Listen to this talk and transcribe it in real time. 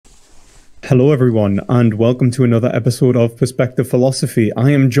Hello, everyone, and welcome to another episode of Perspective Philosophy.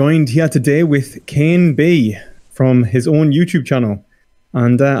 I am joined here today with Kane B from his own YouTube channel.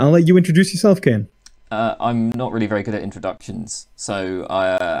 And I'll let you introduce yourself, Kane. I'm not really very good at introductions. So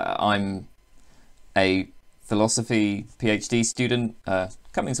I'm a philosophy PhD student,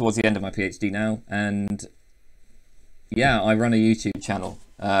 coming towards the end of my PhD now. And yeah, I run a YouTube channel,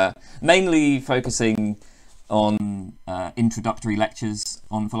 mainly focusing on introductory lectures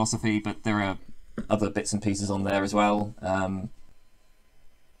on philosophy, but there are other bits and pieces on there as well.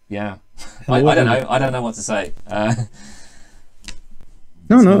 Yeah, I don't know what to say.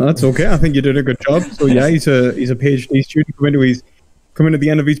 No, that's okay. I think you did a good job. So yeah, he's a PhD student coming to the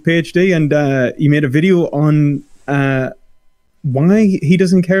end of his PhD, and he made a video on why he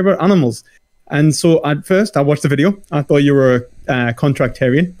doesn't care about animals. And so at first, I watched the video. I thought you were a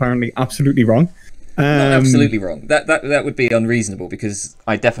contractarian. Apparently, absolutely wrong. Not absolutely wrong. That would be unreasonable, because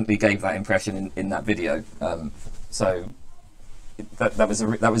I definitely gave that impression in that video. So that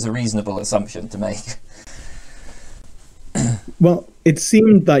was a reasonable assumption to make. Well, it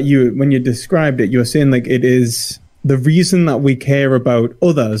seemed that when you described it, you were saying like it is the reason that we care about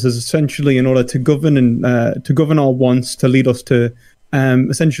others is essentially in order to govern and to govern our wants, to lead us to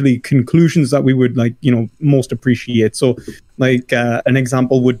essentially conclusions that we would most appreciate. So like an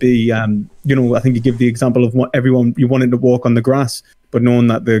example would be I think you give the example of you wanted to walk on the grass, but knowing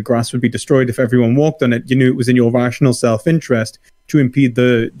that the grass would be destroyed if everyone walked on it, you knew it was in your rational self-interest to impede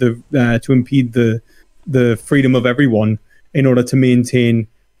the freedom of everyone in order to maintain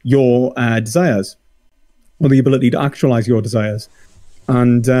your desires, or the ability to actualize your desires.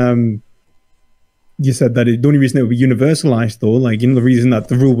 And you said that the only reason it would be universalized, though, the reason that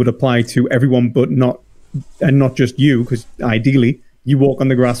the rule would apply to everyone, but not just you, because ideally you walk on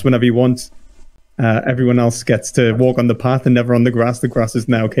the grass whenever you want. Everyone else gets to walk on the path and never on the grass. The grass is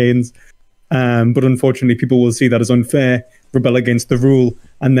now Kane's. But unfortunately, people will see that as unfair, rebel against the rule,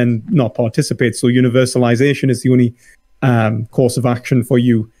 and then not participate. So universalization is the only course of action for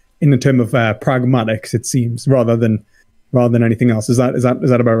you in the term of pragmatics, it seems, rather than anything else. Is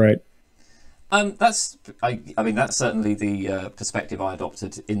that about right? That's certainly the perspective I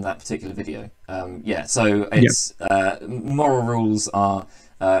adopted in that particular video. So it's moral rules are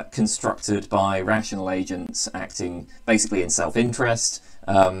constructed by rational agents acting basically in self-interest.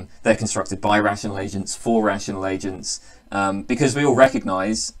 They're constructed by rational agents for rational agents, because we all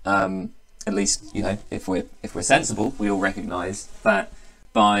recognise, at least if we're sensible, we all recognise that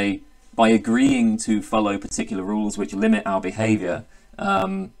by agreeing to follow particular rules which limit our behaviour,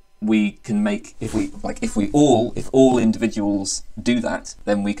 we can make, if all individuals do that,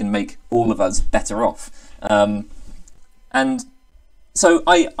 then we can make all of us better off. And so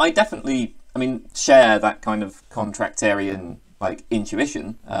I definitely, share that kind of contractarian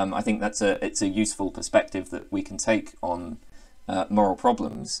intuition. I think it's a useful perspective that we can take on moral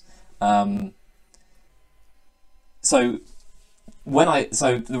problems. So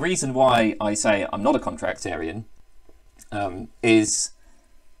the reason why I say I'm not a contractarian is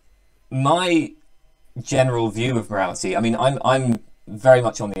my general view of morality. I'm very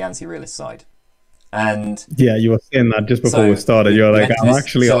much on the anti-realist side, and yeah, you were saying that just before we started. You're like, I'm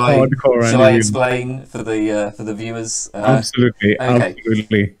actually a hardcore. Shall I explain for the viewers? Absolutely, okay.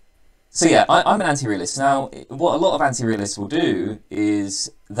 Absolutely. So yeah, I'm an anti-realist. Now, what a lot of anti-realists will do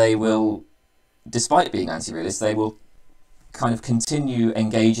is they will, despite being anti-realist, they will kind of continue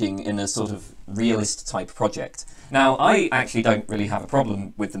engaging in a sort of realist type project. Now, I actually don't really have a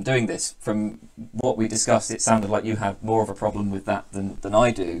problem with them doing this. From what we discussed, it sounded like you have more of a problem with that than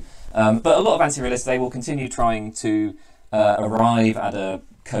I do. But a lot of anti-realists, they will continue trying to arrive at a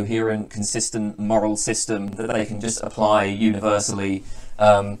coherent, consistent moral system that they can just apply universally.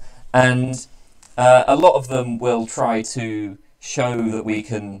 And a lot of them will try to show that we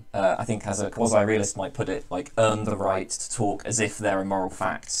can, I think as a quasi-realist might put it, earn the right to talk as if there are moral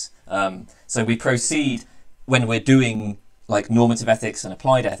facts. So we proceed, when we're doing normative ethics and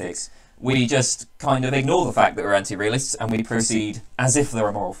applied ethics, we just kind of ignore the fact that we're anti-realists and we proceed as if there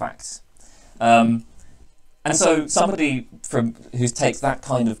are moral facts. And so somebody who takes that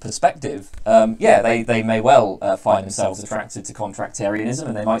kind of perspective, they may well find themselves attracted to contractarianism,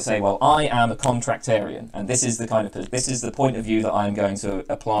 and they might say, well, I am a contractarian, and this is the point of view that I'm going to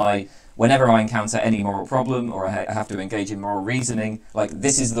apply whenever I encounter any moral problem, or I have to engage in moral reasoning.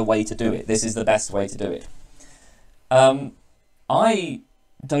 This is the way to do it. This is the best way to do it. I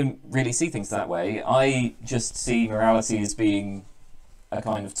don't really see things that way. I just see morality as being a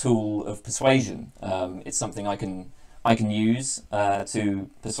kind of tool of persuasion. It's something I can use to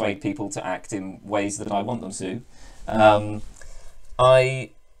persuade people to act in ways that I want them to.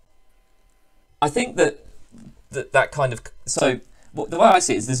 I think that kind of, so the way I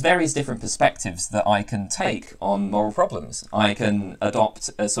see it is there's various different perspectives that I can take on moral problems. I can adopt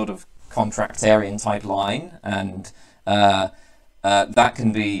a sort of contractarian type line, and that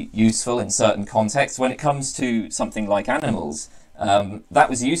can be useful in certain contexts. When it comes to something like animals, that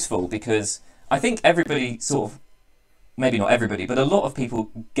was useful because I think everybody sort of, maybe not everybody, but a lot of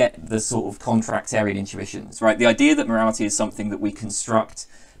people get the sort of contractarian intuitions, right? The idea that morality is something that we construct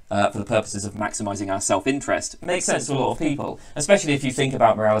for the purposes of maximizing our self-interest makes sense to a lot of people, especially if you think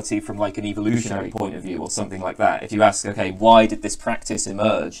about morality from like an evolutionary point of view or something like that. If you ask, okay, why did this practice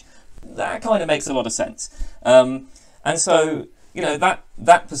emerge? That kind of makes a lot of sense. And so, you know,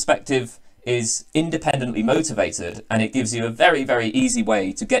 that perspective is independently motivated, and it gives you a very, very easy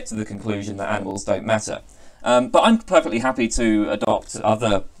way to get to the conclusion that animals don't matter. But I'm perfectly happy to adopt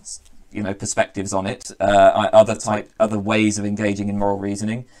other, you know, perspectives on it, other ways of engaging in moral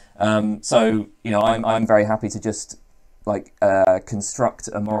reasoning. So, you know, I'm very happy to just like construct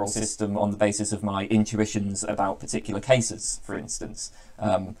a moral system on the basis of my intuitions about particular cases, for instance.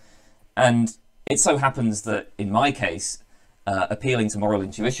 And it so happens that in my case, appealing to moral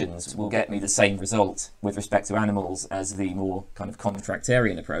intuitions will get me the same result with respect to animals as the more kind of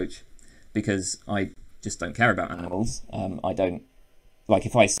contractarian approach, because I just don't care about animals. I don't, like,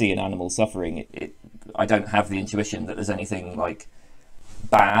 if I see an animal suffering, I don't have the intuition that there's anything like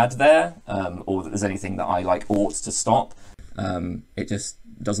bad there, or that there's anything that I like ought to stop. It just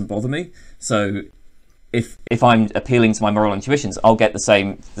doesn't bother me. So if I'm appealing to my moral intuitions, I'll get the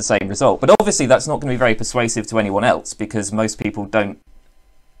same result. But obviously that's not going to be very persuasive to anyone else, because most people don't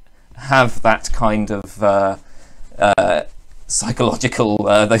have that kind of psychological,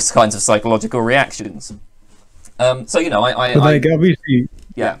 those kinds of psychological reactions. So, you know, obviously,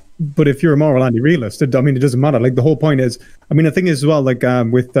 yeah. But if you're a moral anti-realist, I mean, it doesn't matter. Like, the whole point is, I mean, the thing is as well, like,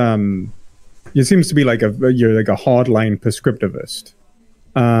 it seems to be like you're like a hardline prescriptivist.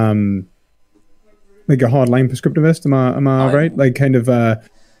 Like a hardline prescriptivist, am I right? Like, kind of,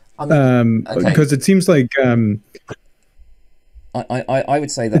 because it seems like, I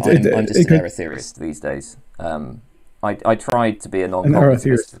would say that I'm just an error theorist these days. I tried to be a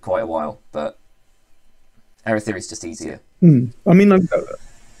non-cognitivist for quite a while, but error theory is just easier. I mean,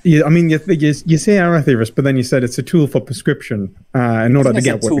 you say error theorist, but then you said it's a tool for prescription in order to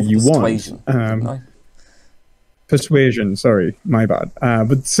get what you want. Persuasion, sorry, my bad.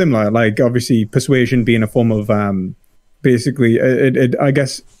 But similar, like, obviously persuasion being a form of basically, I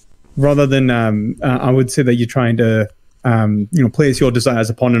guess, rather than I would say that you're trying to you know, place your desires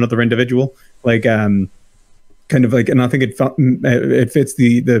upon another individual, like kind of like, and I think it fits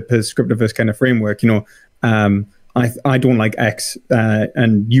the prescriptivist kind of framework. You know, I don't like X,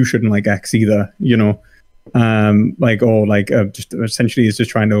 and you shouldn't like X either. You know, like, or like just essentially is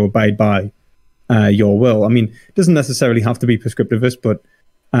just trying to abide by your will. I mean, it doesn't necessarily have to be prescriptivist, but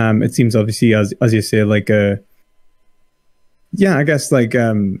it seems obviously, as you say, like yeah, I guess, like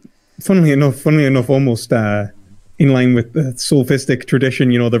funnily enough, almost in line with the sophistic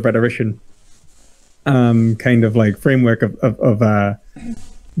tradition, you know, the rhetorician kind of like framework of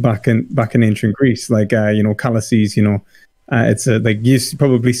back in ancient Greece, like you know, Callices, you know, it's like you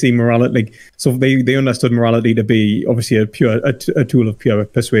probably see morality, like, so they understood morality to be obviously a tool of pure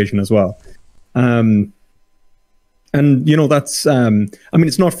persuasion as well. And you know, that's I mean,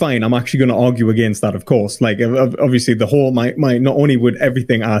 it's not fine. I'm actually going to argue against that, of course. Like, obviously the whole my not only would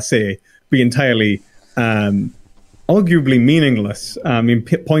everything I say be entirely arguably meaningless, I mean,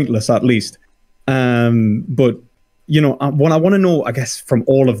 pointless at least, but you know, what I want to know, I guess, from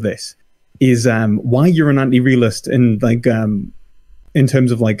all of this is why you're an anti-realist, in like in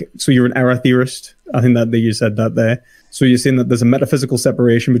terms of like, so you're an error theorist. I think that you said that there. So you're saying that there's a metaphysical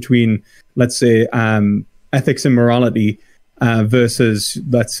separation between, let's say, ethics and morality versus,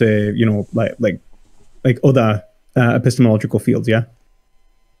 let's say, you know, like other epistemological fields, yeah?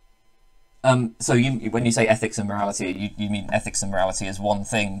 So when you say ethics and morality, you mean ethics and morality as one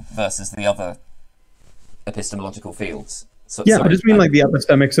thing versus the other epistemological fields? So, yeah, sorry, I just mean like the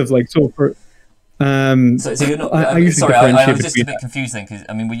epistemics of like, so for... so you're not. I usually I was just a bit confused then, because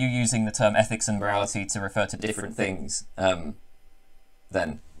I mean, were you using the term ethics and morality to refer to different things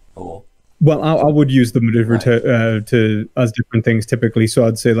then, or? Well, I would use them to as different things typically. So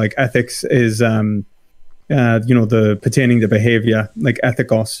I'd say like ethics is you know, the pertaining to behavior, like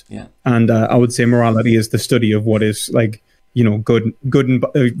ethikos, yeah. And I would say morality is the study of what is, like, you know, good and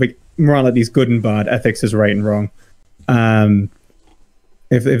like, morality is good and bad. Ethics is right and wrong.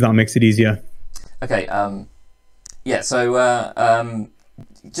 If that makes it easier. Okay. Yeah. So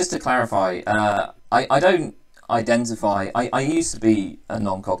just to clarify, I identify. I used to be a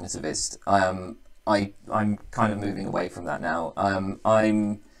non-cognitivist. I'm kind of moving away from that now.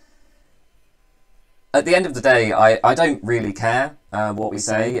 I'm at the end of the day, I don't really care what we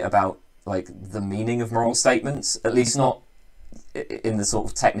say about like the meaning of moral statements, at least not in the sort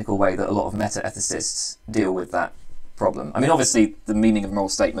of technical way that a lot of meta-ethicists deal with that problem. I mean, obviously, the meaning of moral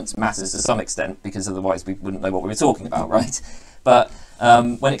statements matters to some extent, because otherwise we wouldn't know what we were talking about, right? But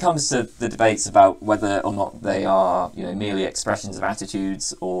when it comes to the debates about whether or not they are, you know, merely expressions of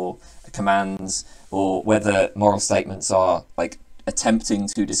attitudes or commands, or whether moral statements are like attempting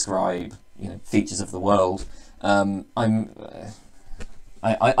to describe, you know, features of the world, I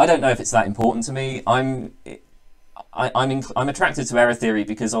don't know if it's that important to me. I'm attracted to error theory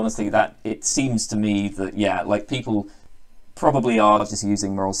because honestly, that it seems to me that, yeah, like people probably are just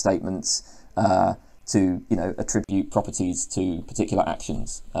using moral statements to, you know, attribute properties to particular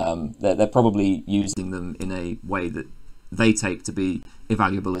actions. They're probably using them in a way that they take to be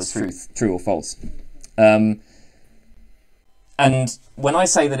evaluable as true or false. And when I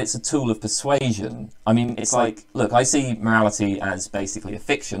say that it's a tool of persuasion, I mean, it's like, look, I see morality as basically a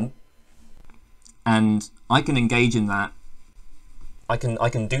fiction, and I can engage in that. I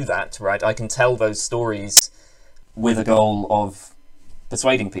can do that, right? I can tell those stories with a goal of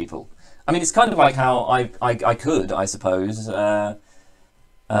persuading people. I mean, it's kind of like how I could, I suppose,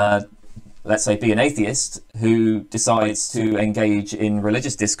 let's say, be an atheist who decides to engage in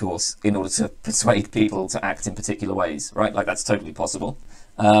religious discourse in order to persuade people to act in particular ways, right? Like, that's totally possible.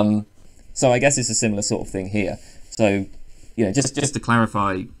 So I guess it's a similar sort of thing here. So, you know, just to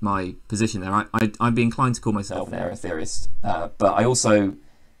clarify my position there, I'd be inclined to call myself an error theorist, but I don't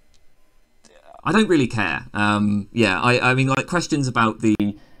really care. Yeah, I mean, like, questions about the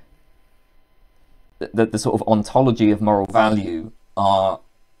sort of ontology of moral value are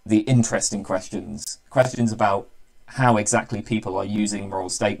the interesting questions. Questions about how exactly people are using moral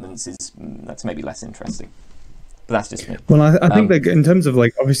statements that's maybe less interesting. But that's just me. Well, I think like in terms of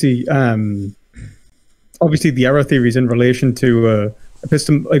like obviously the error theory is in relation to it's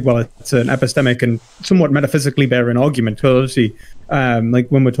an epistemic and somewhat metaphysically barren argument. So obviously, like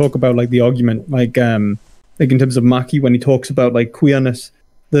when we talk about like the argument, like in terms of Mackey, when he talks about like queerness,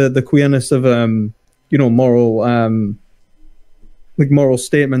 the queerness of you know, moral like moral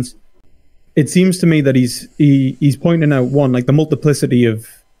statements, it seems to me that he's pointing out, one, like the multiplicity of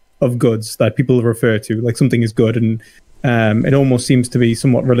goods that people refer to, like something is good, and it almost seems to be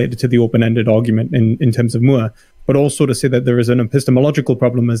somewhat related to the open-ended argument in terms of Moore, but also to say that there is an epistemological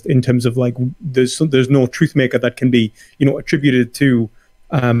problem as in terms of like there's no truth maker that can be, you know, attributed to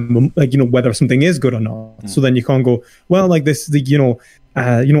like, you know, whether something is good or not. So then you can't go, well, like this, you know,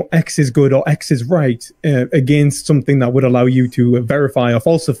 X is good or X is right against something that would allow you to verify or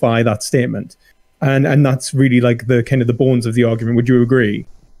falsify that statement, and that's really like the kind of the bones of the argument. Would you agree?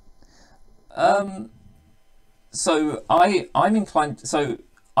 So I'm inclined. So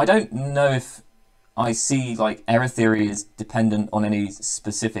I don't know if I see like error theory as dependent on any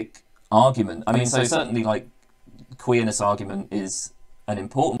specific argument. I mean, so certainly like queerness argument is an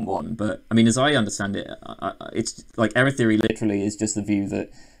important one, but I mean, as I understand it, it's like error theory literally is just the view that,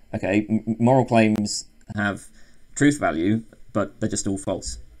 okay, moral claims have truth value, but they're just all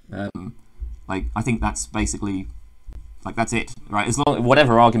false. Like, I think that's basically, like, that's it, right? As long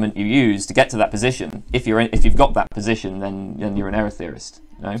whatever argument you use to get to that position, if you've got that position, then you're an error theorist.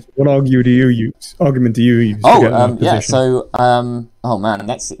 You know? What argument do you use? Yeah. So, oh man,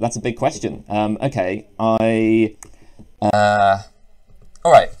 that's a big question. Okay,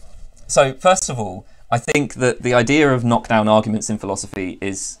 all right. So first of all, I think that the idea of knockdown arguments in philosophy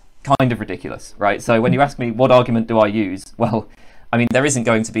is kind of ridiculous, right? So when you ask me what argument do I use, well, I mean, there isn't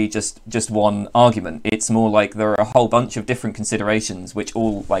going to be just one argument. It's more like there are a whole bunch of different considerations which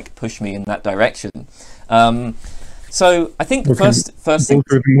all like push me in that direction. So I think first thing,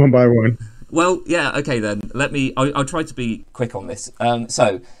 one by one. Well, yeah, okay then. I'll try to be quick on this.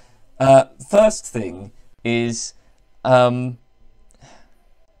 So first thing is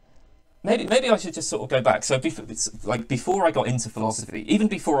maybe I should just sort of go back. So before I got into philosophy, even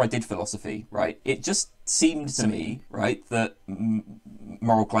before I did philosophy, right, it just seemed to me, right, that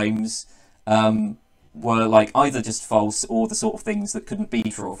moral claims were like either just false or the sort of things that couldn't be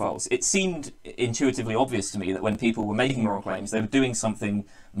true or false. It seemed intuitively obvious to me that when people were making moral claims, they were doing something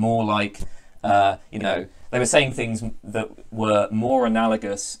more like, you know, they were saying things that were more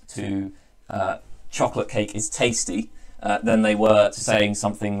analogous to chocolate cake is tasty, than they were to saying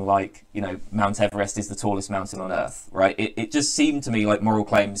something like, you know, Mount Everest is the tallest mountain on Earth, right? It just seemed to me like moral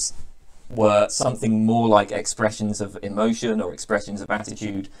claims were something more like expressions of emotion or expressions of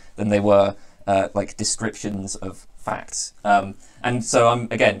attitude than they were like descriptions of facts. And so I'm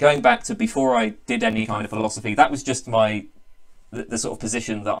again going back to before I did any kind of philosophy. That was just the sort of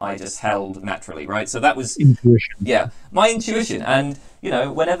position that I just held naturally, right? So that was intuition. Yeah, my intuition. And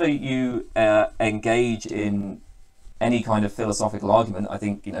whenever you engage in any kind of philosophical argument, I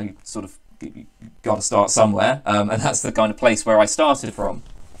think you sort of you got to start somewhere, and that's the kind of place where I started from.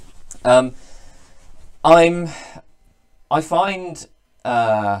 I find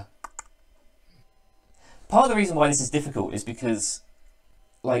part of the reason why this is difficult is because,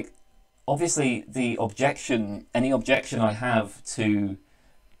 like, obviously any objection I have to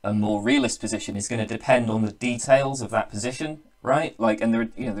a more realist position is going to depend on the details of that position, right? Like, and there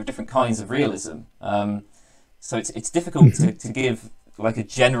are different kinds of realism. So it's difficult to give like a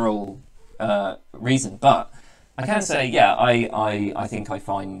general reason, but I can say, yeah, I think I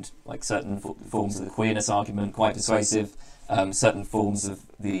find like certain forms of the queerness argument quite persuasive. Certain forms of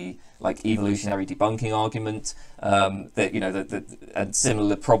the like evolutionary debunking argument, that and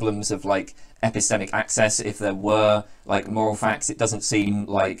similar problems of like epistemic access. If there were like moral facts, it doesn't seem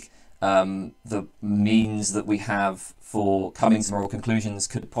like the means that we have for coming to moral conclusions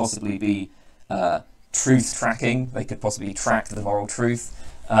could possibly be truth tracking. They could possibly track the moral truth.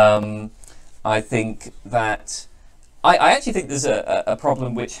 I think that I actually think there's a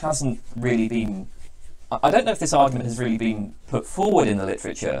problem which hasn't really been. I don't know if this argument has really been put forward in the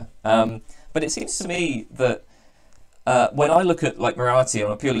literature, but it seems to me that when I look at like morality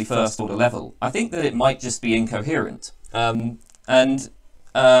on a purely first order level, I think that it might just be incoherent. So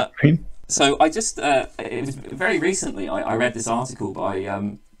I just it was very recently I read this article by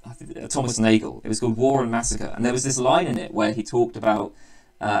Thomas Nagel. It was called War and Massacre, and there was this line in it where he talked about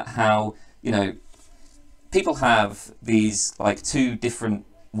how people have these like two different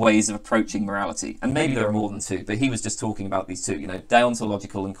ways of approaching morality, and maybe there are more than two, but he was just talking about these two,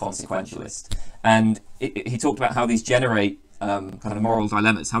 deontological and consequentialist. And he talked about how these generate kind of moral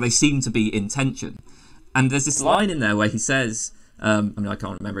dilemmas, how they seem to be in tension. And there's this line in there where he says, I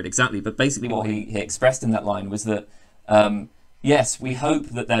can't remember it exactly, but basically what he expressed in that line was that yes, we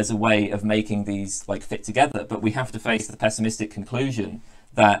hope that there's a way of making these like fit together, but we have to face the pessimistic conclusion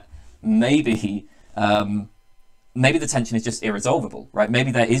that maybe the tension is just irresolvable, right?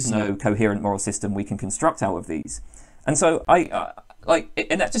 Maybe there is no coherent moral system we can construct out of these. And so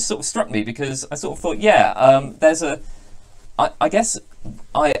and that just sort of struck me, because I sort of thought, I guess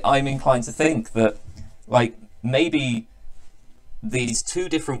I'm inclined to think that like maybe these two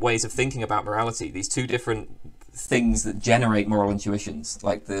different ways of thinking about morality, these two different things that generate moral intuitions,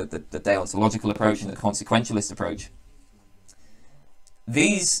 like the deontological approach and the consequentialist approach,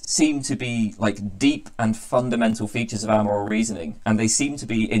 these seem to be like deep and fundamental features of our moral reasoning, and they seem to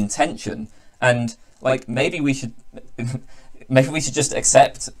be in tension. And like maybe we should just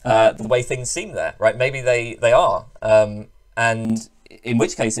accept the way things seem there, right? Maybe they are, and in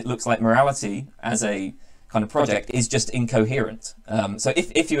which case it looks like morality as a kind of project is just incoherent. So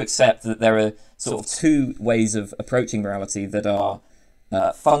if you accept that there are sort of two ways of approaching morality that are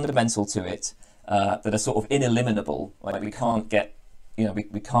fundamental to it, that are sort of ineliminable, like we can't get.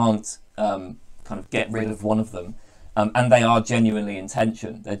 We can't kind of get rid of one of them, and they are genuinely in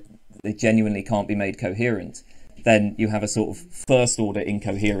tension. They genuinely can't be made coherent. Then you have a sort of first order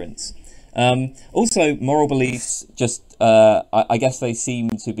incoherence. Also, moral beliefs I guess they seem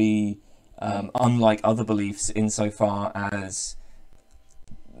to be unlike other beliefs insofar as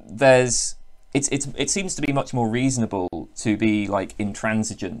it seems to be much more reasonable to be like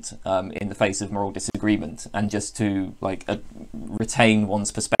intransigent in the face of moral disagreement, and just to like retain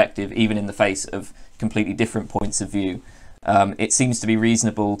one's perspective even in the face of completely different points of view. It seems to be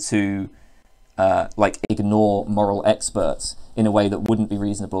reasonable to like ignore moral experts in a way that wouldn't be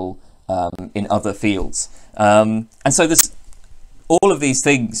reasonable in other fields. And so there's all of these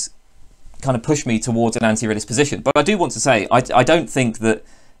things kind of push me towards an anti-realist position. But I do want to say I don't think that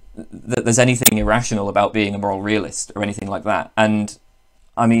there's anything irrational about being a moral realist or anything like that. And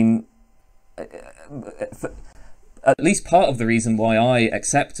I mean, at least part of the reason why I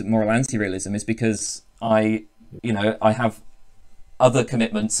accept moral anti-realism is because I have other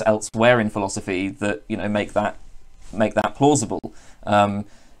commitments elsewhere in philosophy that make that plausible.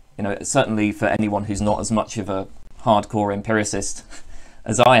 Certainly for anyone who's not as much of a hardcore empiricist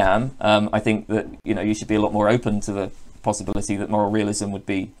as I am, I think that you should be a lot more open to the possibility that moral realism would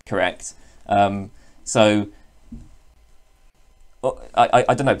be correct. So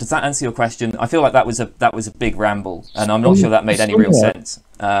I don't know. Does that answer your question? I feel like that was a big ramble, and I'm not sure that made any real sense.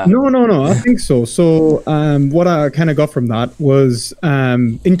 No. I think so. So what I kind of got from that was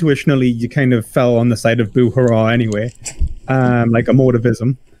intuitionally you kind of fell on the side of boo hurrah anyway, like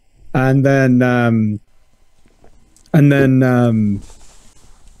emotivism. and then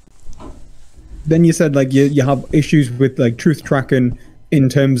you said like you have issues with like truth tracking in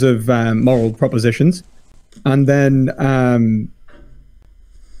terms of moral propositions, and then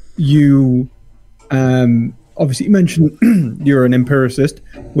you obviously you mentioned you're an empiricist,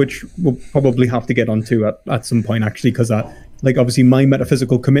 which we'll probably have to get onto at some point actually, because like obviously my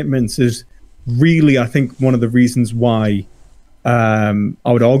metaphysical commitments is really, I think, one of the reasons why I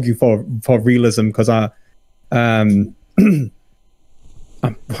would argue for realism, because I'm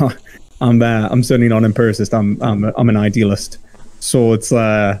certainly not an empiricist. I'm an idealist. So it's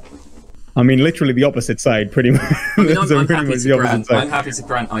I mean, literally the opposite side, pretty much. I mean, I'm happy to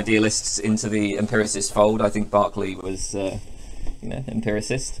grant idealists into the empiricist fold. I think Berkeley was,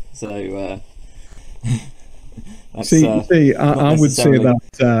 empiricist. So see, I would say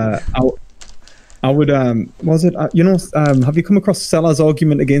that I would was it have you come across Sellars'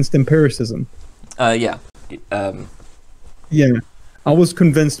 argument against empiricism? Yeah. Yeah, I was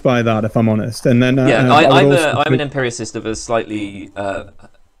convinced by that, if I'm honest. And then I'm an empiricist of a slightly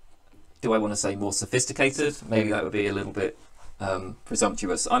do I want to say more sophisticated? Maybe that would be a little bit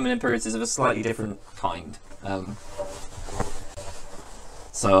presumptuous. I'm an empiricist of a slightly different kind.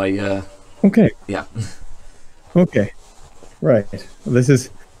 So I okay. Yeah. Okay. Right. This is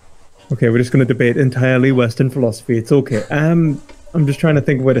okay. We're just going to debate entirely Western philosophy. It's okay. I'm just trying to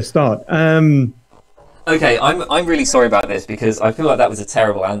think where to start. Okay, I'm really sorry about this, because I feel like that was a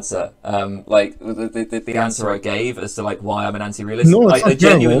terrible answer. Like the answer I gave as to like why I'm an anti-realist. No, it's not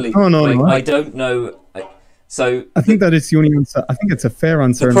genuinely. No. I don't know. So I think that is the only answer. I think it's a fair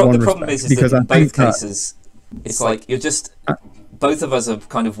answer. The problem is because in both cases, it's like you're just both of us are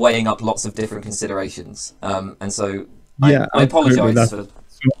kind of weighing up lots of different considerations. And so I apologise for.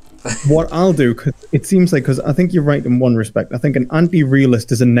 What I'll do, because it seems like, because I think you're right in one respect. I think an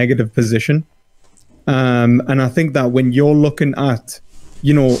anti-realist is a negative position. And I think that when you're looking at,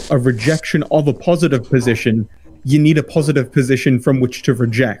 a rejection of a positive position, you need a positive position from which to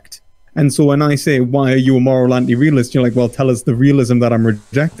reject. And so when I say, why are you a moral anti-realist? You're like, well, tell us the realism that I'm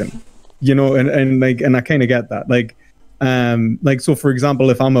rejecting, and I kind of get that. So for example,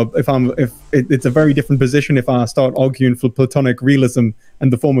 if it's a very different position if I start arguing for Platonic realism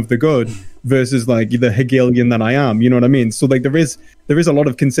and the form of the good versus like the Hegelian that I am, you know what I mean? So like there is a lot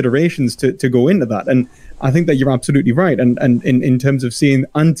of considerations to go into that, and I think that you're absolutely right. And in terms of seeing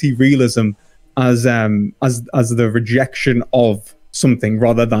anti-realism as the rejection of something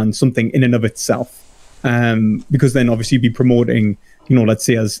rather than something in and of itself, because then obviously you'd be promoting, let's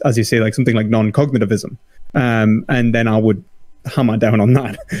say as you say, like something like non-cognitivism. And then I would hammer down on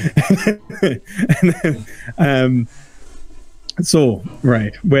that. So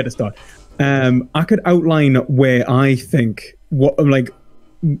right, where to start? I could outline where I think what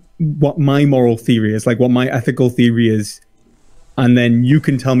my moral theory is, like what my ethical theory is, and then you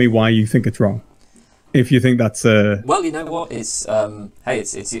can tell me why you think it's wrong. If you think that's well, you know what? It's hey,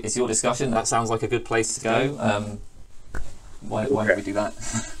 it's your discussion. That sounds like a good place to go. Why don't we do that?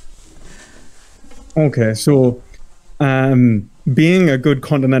 Okay, so being a good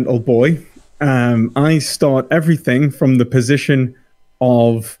continental boy, I start everything from the position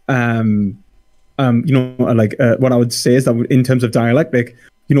of, what I would say is that in terms of dialectic,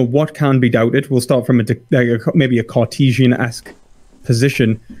 what can be doubted. We'll start from maybe a Cartesian-esque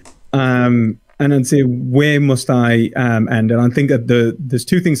position, and then say, where must I end? And I think that there's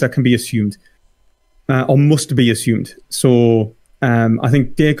two things that can be assumed, or must be assumed. So I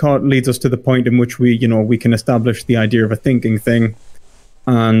think Descartes leads us to the point in which we can establish the idea of a thinking thing,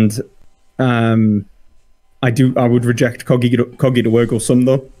 and I would reject cogito ergo sum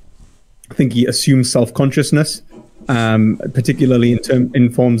though. I think he assumes self-consciousness, particularly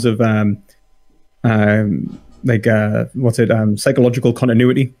in forms of psychological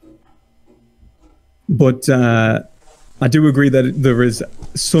continuity. But I do agree that there is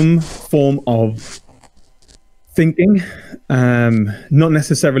some form of thinking, not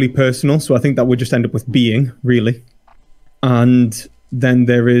necessarily personal, so I think that would just end up with being, really. And then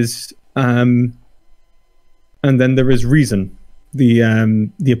there is reason, the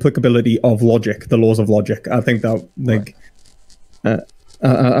applicability of logic, the laws of logic. I think that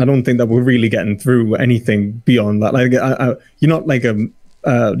I don't think that we're really getting through anything beyond that. Like you're not like you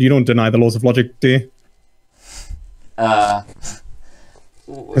don't deny the laws of logic, do you?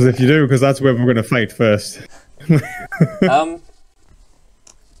 Because if you do, because that's where we're going to fight first. I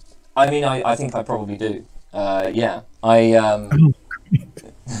mean, I think I probably do. Yeah,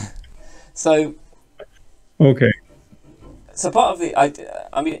 so okay. So part of the,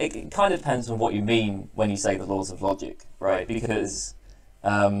 I mean, it kind of depends on what you mean when you say the laws of logic, right? Because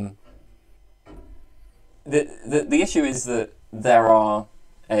the issue is that there are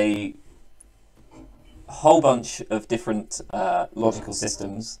a whole bunch of different logical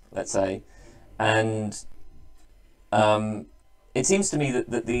systems, let's say, and it seems to me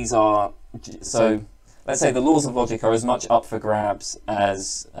that these are, so let's say the laws of logic are as much up for grabs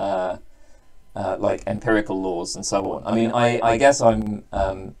as like empirical laws and so on. I mean, I guess I'm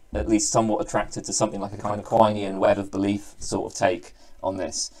at least somewhat attracted to something like a kind of Quinean web of belief sort of take on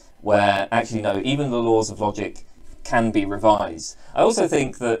this, where actually no, even the laws of logic can be revised. I also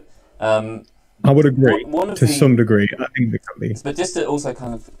think that I would agree to some degree. I think they can be. But just to also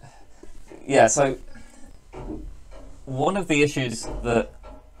kind of, yeah, so one of the issues that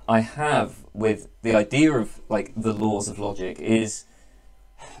I have with the idea of like the laws of logic is,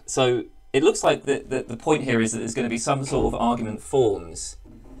 so it looks like the point here is that there's going to be some sort of argument forms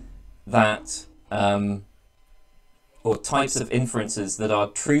that, or types of inferences that are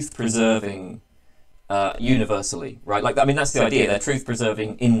truth preserving universally, right? Like, I mean, that's the idea. They're truth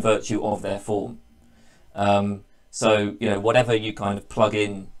preserving in virtue of their form. So, you know, whatever you kind of plug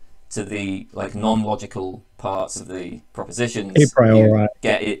in to the like non-logical parts of the propositions, you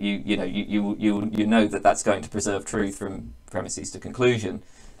get it. You know that that's going to preserve truth from premises to conclusion.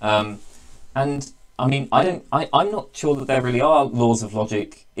 And I mean, I'm not sure that there really are laws of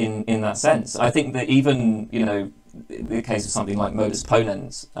logic in that sense. I think that even, you know, in the case of something like modus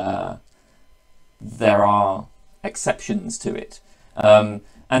ponens, there are exceptions to it.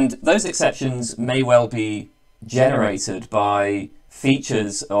 And those exceptions may well be generated by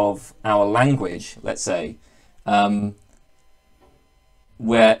features of our language, let's say,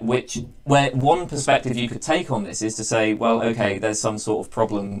 where one perspective you could take on this is to say, well, okay, there's some sort of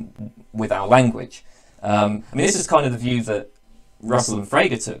problem with our language. I mean, this is kind of the view that Russell and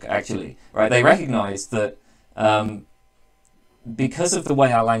Frege took, actually, right? They recognized that because of the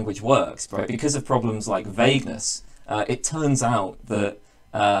way our language works, right, because of problems like vagueness, it turns out that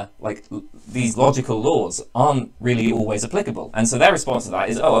like these logical laws aren't really always applicable. And so their response to that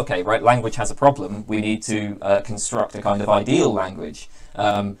is, oh, okay, right, language has a problem. We need to construct a kind of ideal language.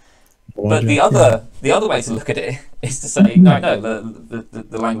 But the other way to look at it is to say, no,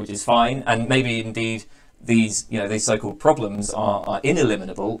 the language is fine, and maybe indeed these so-called problems are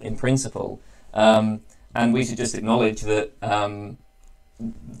ineliminable in principle, and we should just acknowledge that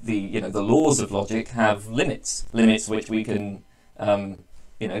the laws of logic have limits which we can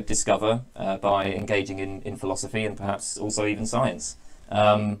discover by engaging in philosophy and perhaps also even science.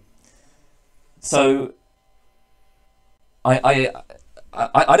 So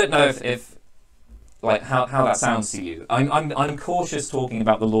I don't know if like how that sounds to you. I'm cautious talking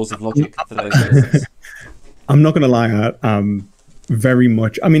about the laws of logic for those reasons. I'm not going to lie, very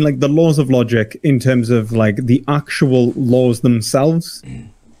much. I mean, like the laws of logic in terms of like the actual laws themselves,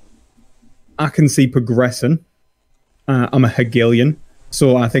 I can see progressing. I'm a Hegelian,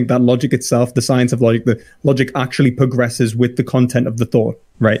 so I think that logic itself, the science of logic, the logic actually progresses with the content of the thought,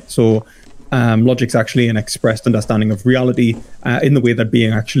 right? So logic's actually an expressed understanding of reality in the way that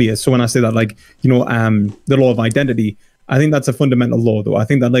being actually is. So when I say that, like, the law of identity, I think that's a fundamental law, though. I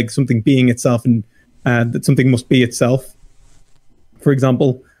think that like something being itself and that something must be itself, for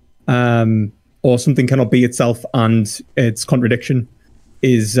example, or something cannot be itself and its contradiction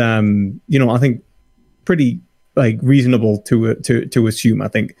is, I think pretty like reasonable to assume. I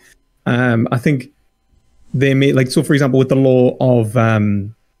think they may, like, so for example, with the law of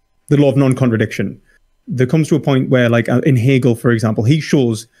non-contradiction, there comes to a point where, like in Hegel, for example, he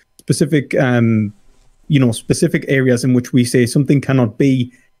shows specific specific areas in which we say something cannot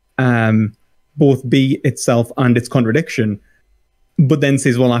be both be itself and its contradiction, but then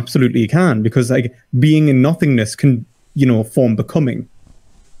says, well, absolutely it can, because like being and nothingness can form becoming.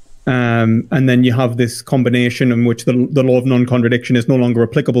 And then you have this combination in which the law of non-contradiction is no longer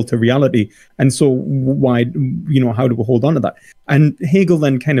applicable to reality. And so why, how do we hold on to that? And Hegel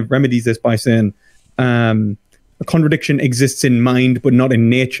then kind of remedies this by saying a contradiction exists in mind, but not in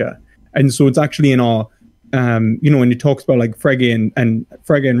nature. And so it's actually in our, when he talks about like Frege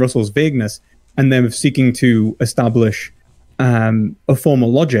and Russell's vagueness, and them seeking to establish a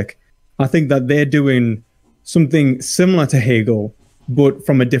formal logic, I think that they're doing something similar to Hegel, but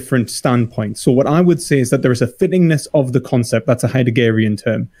from a different standpoint. So what I would say is that there is a fittingness of the concept, that's a Heideggerian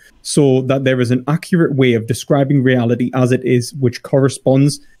term, so that there is an accurate way of describing reality as it is, which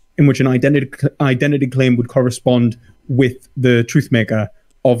corresponds, in which an identity claim would correspond with the truth maker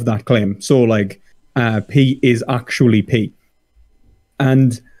of that claim. So like P is actually P.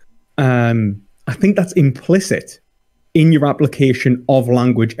 And I think that's implicit in your application of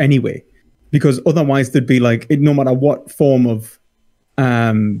language anyway, because otherwise there'd be like, no matter what form of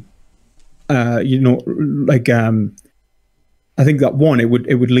like I think that one, it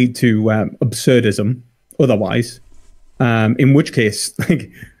would lead to absurdism otherwise. In which case,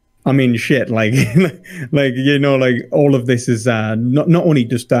 like, I mean, shit, like, like, like all of this is not only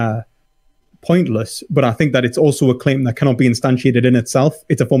just pointless, but I think that it's also a claim that cannot be instantiated in itself.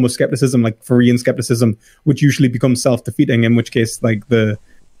 It's a form of skepticism, like Freudian skepticism, which usually becomes self-defeating. In which case, like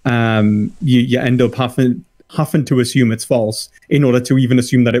you end up having to assume it's false in order to even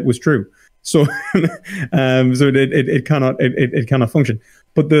assume that it was true. So, so it cannot function.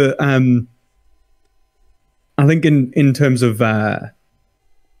 But I think in terms of the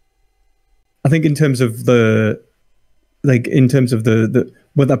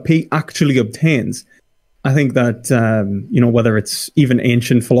whether P actually obtains, I think that whether it's even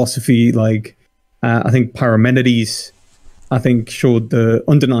ancient philosophy, like I think Parmenides, I think showed the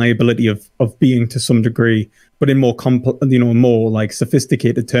undeniability of being to some degree, but in more more like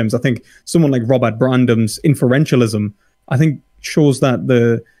sophisticated terms. I think someone like Robert Brandam's inferentialism, I think, shows that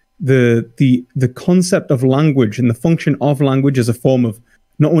the concept of language and the function of language as a form of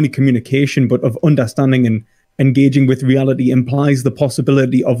not only communication but of understanding and engaging with reality implies the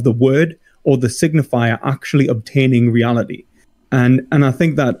possibility of the word or the signifier actually obtaining reality. And I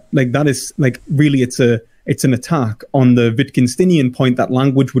think that that is really it's an attack on the Wittgensteinian point that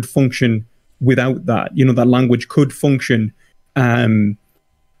language would function without that. That language could function in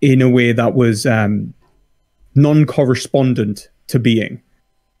a way that was non-correspondent to being.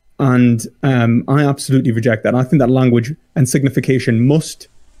 And I absolutely reject that. I think that language and signification must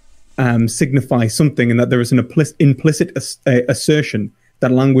signify something, and that there is an implicit assertion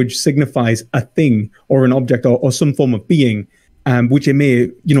that language signifies a thing or an object or some form of being, which it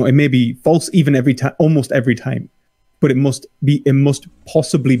may be false even almost every time, but it must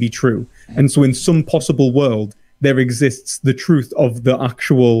possibly be true. And so in some possible world, there exists the truth of the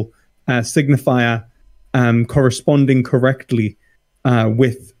actual signifier corresponding correctly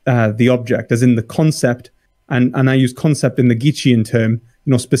with the object, as in the concept, and I use concept in the Geachian term,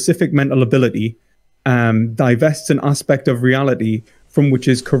 specific mental ability divests an aspect of reality from which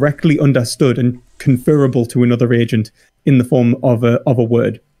is correctly understood and conferable to another agent in the form of a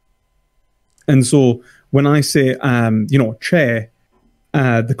word. And so when I say, chair,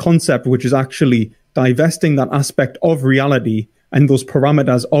 the concept which is actually divesting that aspect of reality and those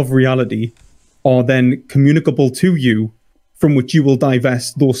parameters of reality are then communicable to you, from which you will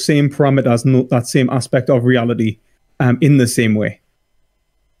divest those same parameters and that same aspect of reality in the same way.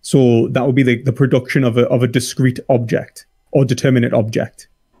 So that would be the production of a discrete object or determinate object.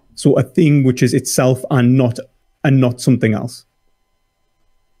 So a thing which is itself and not something else.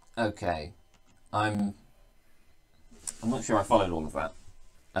 Okay, I'm not sure I followed all of that.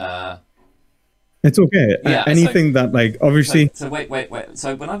 It's okay. Yeah, anything that obviously. So wait.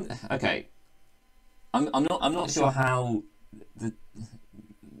 So when I'm not sure how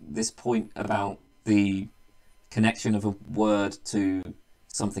this point about the connection of a word to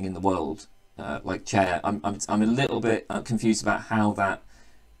something in the world, like chair. I'm a little bit confused about how that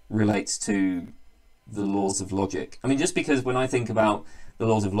relates to the laws of logic. I mean, just because when I think about the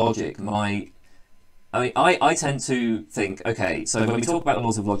laws of logic, I tend to think, okay, so when we talk about the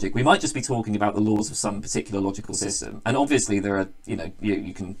laws of logic, we might just be talking about the laws of some particular logical system. And obviously there are,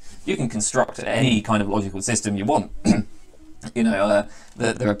 you can construct any kind of logical system you want. There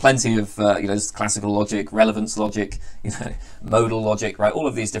are plenty of classical logic, relevance logic, modal logic, right? All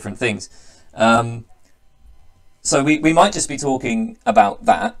of these different things. So we might just be talking about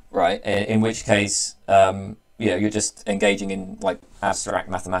that, right? In which case, you're just engaging in abstract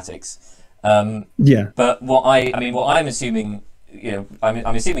mathematics. Yeah. But what I'm assuming,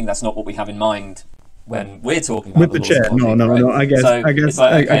 I'm assuming that's not what we have in mind when we're talking about with the chair. Logic, no. I guess. It's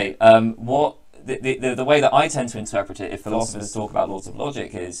like, okay, what the way that I tend to interpret it, if philosophers talk about laws of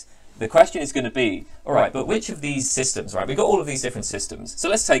logic, is the question is going to be, all right, but which of these systems, right? We've got all of these different systems. So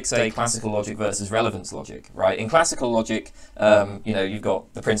let's take, say, classical logic versus relevance logic, right? In classical logic, you've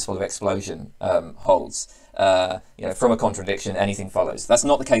got the principle of explosion holds. From a contradiction, anything follows. That's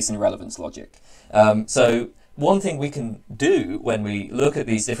not the case in relevance logic. So one thing we can do when we look at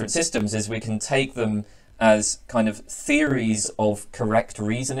these different systems is we can take them as kind of theories of correct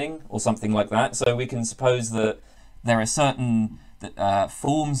reasoning or something like that. So we can suppose that there are certain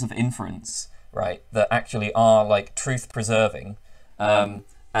forms of inference, right, that actually are truth preserving, and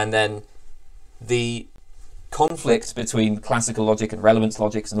then the conflict between classical logic and relevance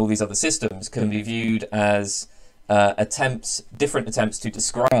logics and all these other systems can be viewed as different attempts to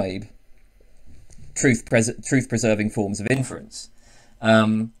describe truth preserving forms of inference.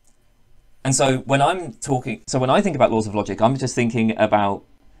 And so when I think about laws of logic, I'm just thinking about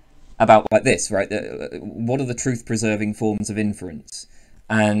about like this, right? What are the truth-preserving forms of inference?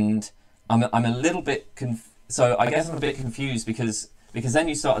 And I'm a little bit so I guess I'm a bit confused because then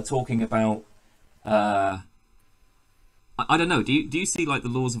you started talking about I don't know. Do you see like the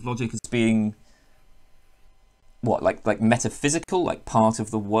laws of logic as being what, like metaphysical, like part of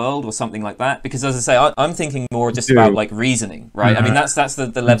the world or something like that? Because as I say, I'm thinking more just about like reasoning, right? I mean, that's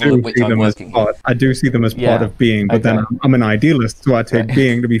the level at which I'm working. I do see them as part of being, but then I'm an idealist, so I take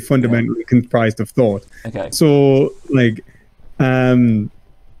being to be fundamentally comprised of thought. Okay. So like, but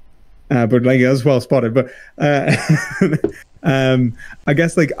like as well spotted. But I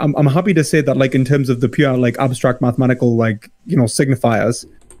guess like I'm happy to say that like in terms of the pure like abstract mathematical like signifiers,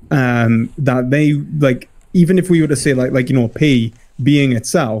 that they like. Even if we were to say like P being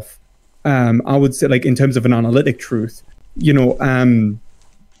itself, I would say like in terms of an analytic truth, I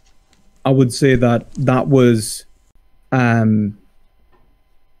would say that was, I'd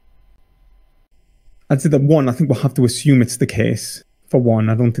say that one, I think we'll have to assume it's the case for one.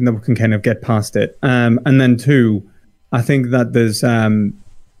 I don't think that we can kind of get past it. And then two, I think that there's something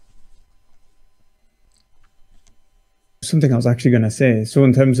I was actually going to say. So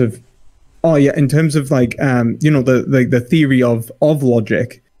in terms of, in terms of like the theory of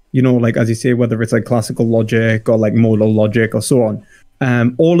logic, like as you say, whether it's like classical logic or like modal logic or so on,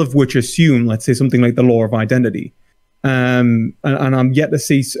 all of which assume, let's say, something like the law of identity, and I'm yet to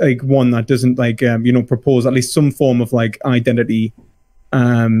see like one that doesn't like propose at least some form of like identity,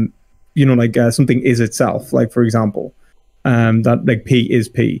 like something is itself, like for example, that like P is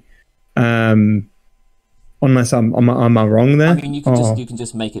P. Unless am I wrong there? I mean, you can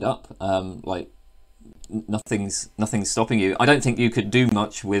just make it up. Like nothing's stopping you. I don't think you could do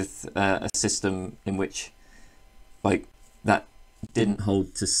much with a system in which like that didn't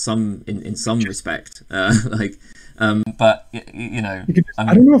hold to some in some respect. But I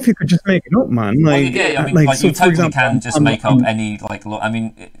don't know if you could just make it up, man. Like, well, yeah, I mean, like, like so you totally example, can just make up any like. I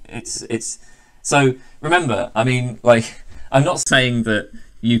mean, it's so remember. I mean, like I'm not saying that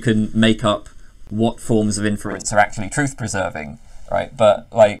you can make up what forms of inference are actually truth preserving, right? But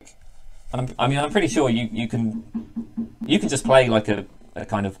like, I'm pretty sure you can just play like a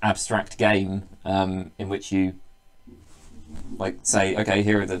kind of abstract game in which you like say, okay,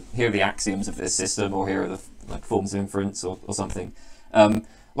 here are the axioms of this system, or here are the like forms of inference or something.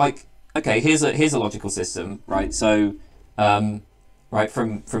 Like, okay, here's a logical system, right? So right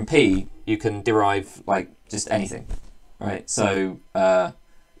from P you can derive like just anything, right? So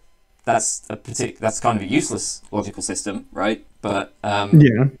that's kind of a useless logical system, right? But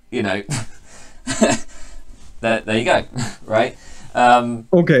there you go, right?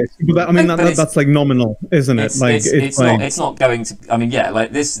 Okay, but that's like nominal, isn't it? It's not going to. I mean, yeah,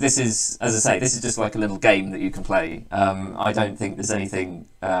 like this is, as I say, this is just like a little game that you can play. I don't think there's anything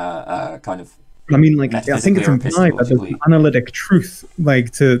kind of. I mean, like, I think it's implied that there's analytic truth,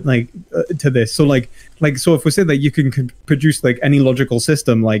 to this. So, so if we say that you can produce like any logical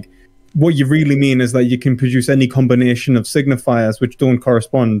system, like, what you really mean is that you can produce any combination of signifiers which don't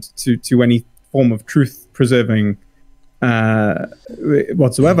correspond to any form of truth preserving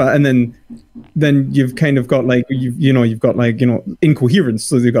whatsoever, and then you've kind of got like you've got like incoherence,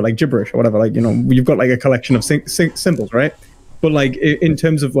 so you've got like gibberish or whatever, like you've got like a collection of symbols, right? But like in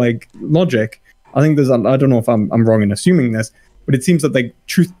terms of like logic, I think there's I don't know if I'm wrong in assuming this, but it seems that like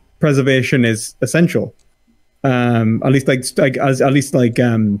truth preservation is essential, at least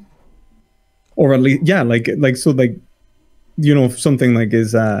or at least so like something like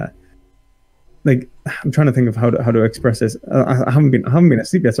is like, I'm trying to think of how to express this. I haven't been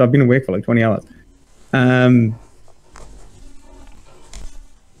asleep yet, so I've been awake for like 20 hours.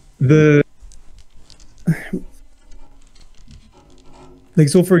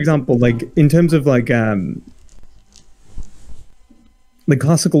 So for example, like in terms of like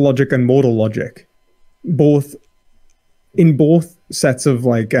classical logic and modal logic, both sets of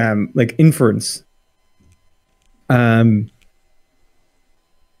like inference,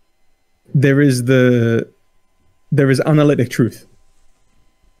 there is analytic truth.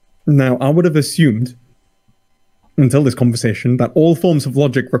 Now, I would have assumed until this conversation that all forms of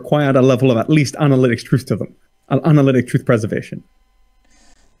logic required a level of at least analytic truth to them, analytic truth preservation.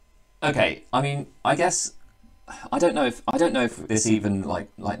 Okay, I mean, I guess I don't know if this even like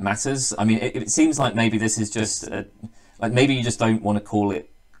matters. I mean, it seems like maybe this is just like maybe you just don't want to call it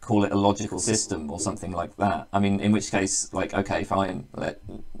a logical system or something like that. I mean, in which case, like, okay, fine.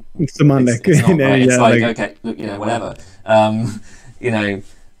 It's semantic. It's not, right? It's like, okay, look, whatever.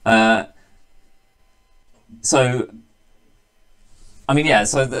 So, I mean, yeah.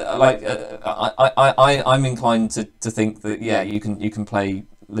 So, I'm inclined to think that you can play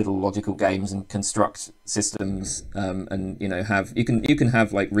little logical games and construct systems, and have you can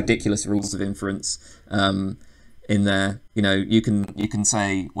have like ridiculous rules of inference in there. You can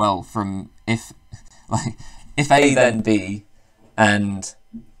say, well, from if A then B and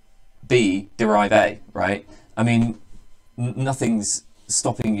B derive A, right? I mean, nothing's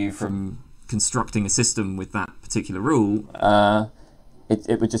stopping you from constructing a system with that particular rule.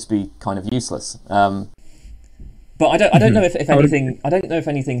 It would just be kind of useless. But I don't know if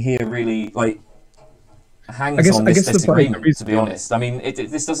anything here really like hangs on this disagreement. To be honest, I mean,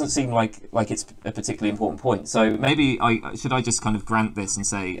 this doesn't seem like it's a particularly important point. So maybe I just kind of grant this and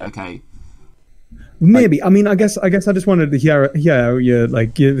say, okay. Maybe. I mean, I guess I just wanted to hear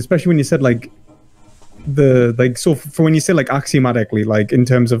especially when you said like so for when you say like axiomatically, like in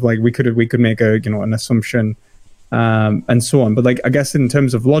terms of like we could make an assumption and so on, but like I guess in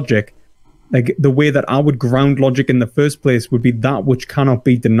terms of logic, like the way that I would ground logic in the first place would be that which cannot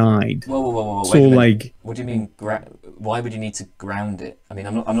be denied. Whoa, so like, what do you mean? Why would you need to ground it? I mean,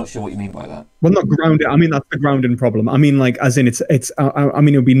 I'm not sure what you mean by that. Well, not ground it. I mean, that's the grounding problem. I mean, like as in it's. I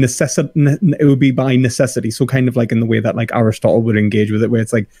mean, it would be It would be by necessity. So kind of like in the way that like Aristotle would engage with it, where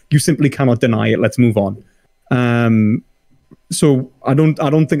it's like you simply cannot deny it. Let's move on. So I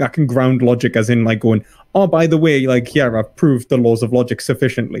don't think I can ground logic as in like going, oh, by the way, like, yeah, I've proved the laws of logic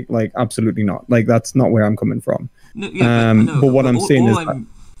sufficiently. Like, absolutely not. Like, that's not where I'm coming from. But what I'm saying is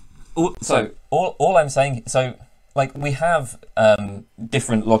all I'm saying, so like we have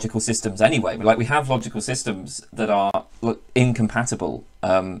different logical systems anyway. Like we have logical systems that are incompatible.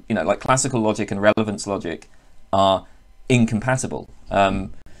 Like classical logic and relevance logic are incompatible.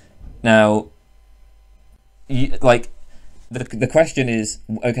 Now, the question is,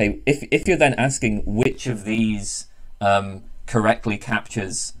 okay, if you're then asking which of these correctly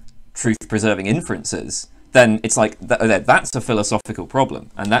captures truth-preserving inferences, then it's like that's a philosophical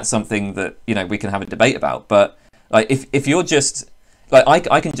problem, and that's something that we can have a debate about. But like if you're just like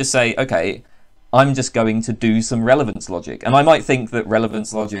I can just say, okay, I'm just going to do some relevance logic, and I might think that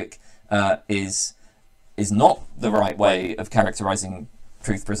relevance logic is not the right way of characterizing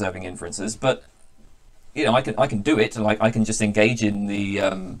truth-preserving inferences, but I can do it. Like I can just engage in the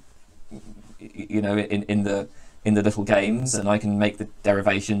in the little games, and I can make the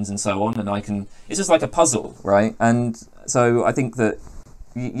derivations and so on, and it's just like a puzzle, right? And so I think that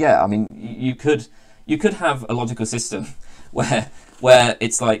I mean you could have a logical system where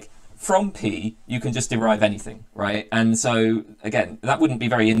it's like from P you can just derive anything, right? And so again, that wouldn't be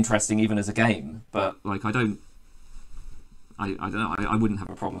very interesting even as a game, but like I don't know. I wouldn't have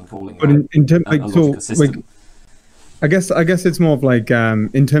a problem calling but in terms a logical system. Like, I guess it's more of like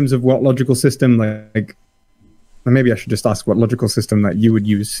in terms of what logical system like maybe I should just ask what logical system that you would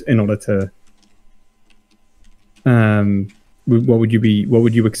use in order to what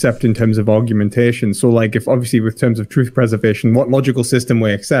would you accept in terms of argumentation. So like if obviously with terms of truth preservation, what logical system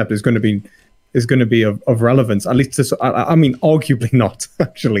we accept is going to be of relevance, at least to, I mean arguably not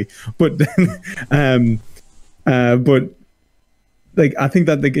actually, but but like I think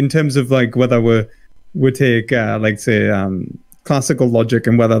that like in terms of like whether we take like say classical logic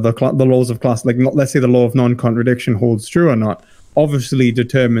and whether the laws of class, like let's say the law of non-contradiction holds true or not, obviously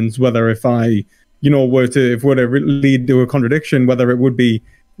determines whether if I were to lead to a contradiction, whether it would be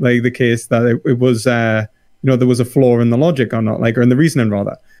like the case that it was there was a flaw in the logic or not, like, or in the reasoning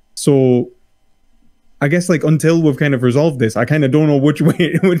rather. So I guess like until we've kind of resolved this, I kind of don't know which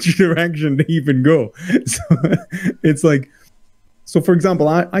direction to even go. So it's like, so for example,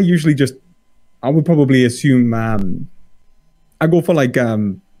 I would probably assume I go for like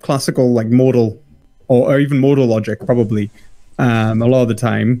classical like modal or even modal logic probably a lot of the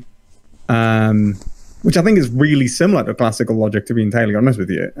time, which I think is really similar to classical logic, to be entirely honest with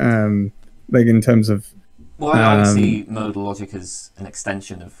you. Like in terms of I would see modal logic as an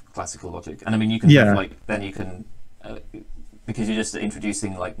extension of classical logic, and I mean you can have like then you can because you're just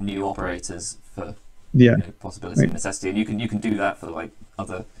introducing like new operators for possibility and necessity, and you can do that for like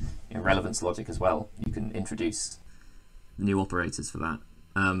other relevance logic as well. You can introduce new operators for that.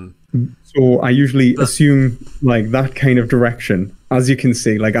 So I usually assume like that kind of direction. As you can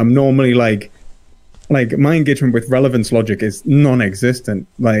see, like I'm normally like my engagement with relevance logic is non-existent.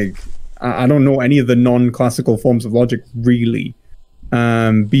 Like I don't know any of the non-classical forms of logic really,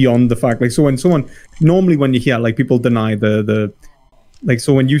 beyond the fact like so when someone normally when you hear like people deny the like,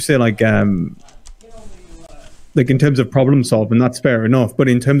 so when you say like in terms of problem solving, that's fair enough, but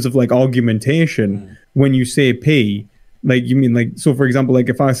in terms of like argumentation, when you say P, like you mean like, so for example, like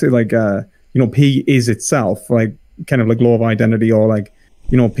if I say like P is itself, like kind of like law of identity, or like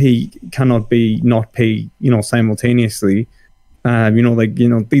P cannot be not P simultaneously,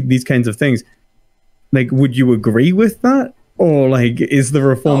 these kinds of things. Like, would you agree with that, or like, is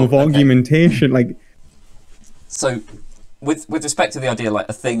there a form of argumentation? Like, so with respect to the idea, like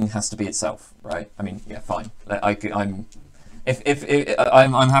a thing has to be itself, right? I mean, yeah, fine. I'm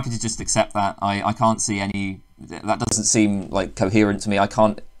happy to just accept that. I can't see any. That doesn't seem like coherent to me. I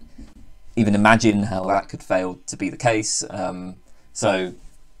can't even imagine how that could fail to be the case. So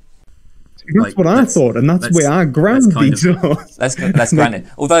that's what I thought, and that's where I ground these. Let's ground it.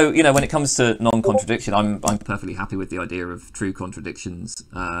 Although, when it comes to non-contradiction, I'm perfectly happy with the idea of true contradictions.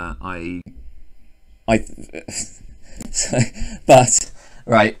 But I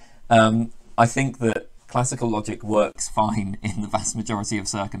think that classical logic works fine in the vast majority of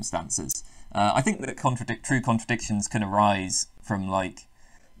circumstances. I think that true contradictions can arise from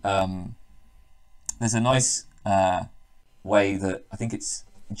there's a nice way that I think it's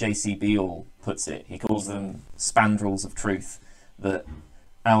J.C. Beale puts it. He calls them spandrels of truth, that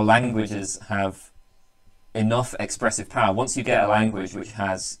our languages have enough expressive power. Once you get a language which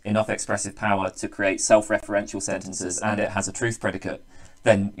has enough expressive power to create self-referential sentences and it has a truth predicate,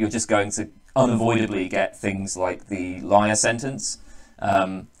 then you're just going to unavoidably get things like the liar sentence.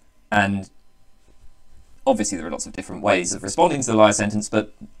 And obviously there are lots of different ways of responding to the liar sentence,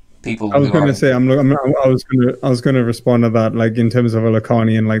 but people. I was going to say, I was going to respond to that, like in terms of a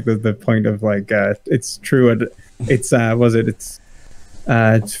Lacanian, like the point of like it's true, it's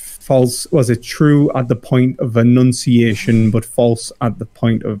false. Was it true at the point of enunciation, but false at the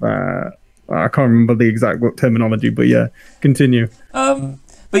point of I can't remember the exact terminology, but yeah, continue.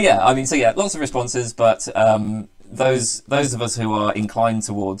 But yeah, I mean, so yeah, lots of responses, but those of us who are inclined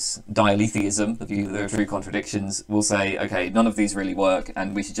towards dialetheism, the view that there are true contradictions, will say, okay, none of these really work,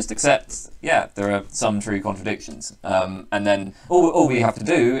 and we should just accept, yeah, there are some true contradictions. And then all we have to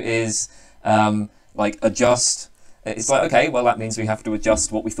do is adjust. It's like, okay, well, that means we have to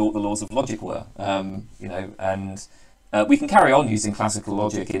adjust what we thought the laws of logic were, and we can carry on using classical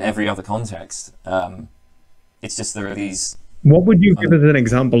logic in every other context. It's just there are these. What would you give as an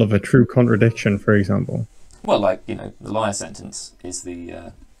example of a true contradiction, for example? Well, the liar sentence is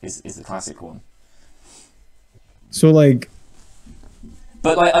the classic one. So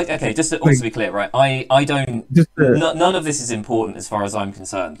but okay, just to also be clear, right? I don't. None of this is important as far as I'm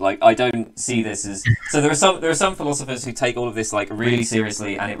concerned. Like, I don't see this as. So there are some philosophers who take all of this really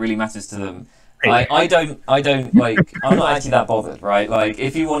seriously, and it really matters to them. I don't I'm not actually that bothered, right? Like,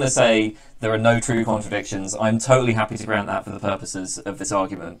 if you want to say there are no true contradictions, I'm totally happy to grant that for the purposes of this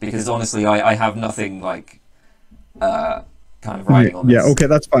argument, because honestly, I have nothing kind of writing on this. Yeah, okay,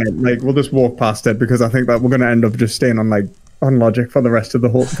 that's fine. Like, we'll just walk past it, because I think that we're going to end up just staying on logic for the rest of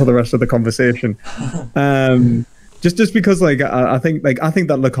the conversation. Just because I think that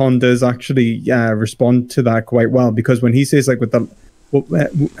Lacan does actually respond to that quite well, because when he says with the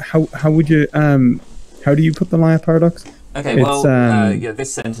how would you how do you put the liar paradox? Okay,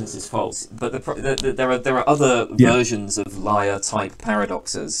 this sentence is false, but there are other versions of liar type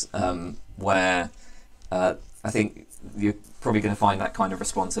paradoxes where I think you're probably going to find that kind of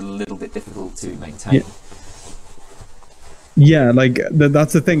response a little bit difficult to maintain. Yeah,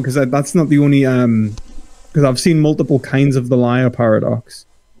 that's the thing, because that's not the only because I've seen multiple kinds of the liar paradox.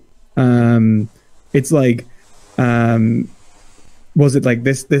 It's was it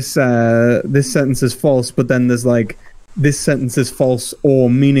this sentence is false, but then there's this sentence is false or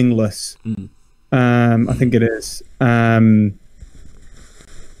meaningless. I think it is.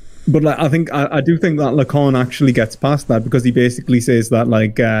 But I do think that Lacan actually gets past that, because he basically says that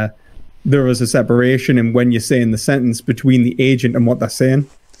there is a separation in when you're saying the sentence between the agent and what they're saying,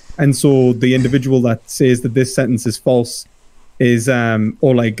 and so the individual that says that this sentence is false is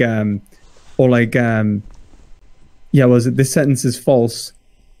this sentence is false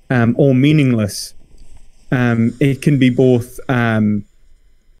or meaningless. It can be both.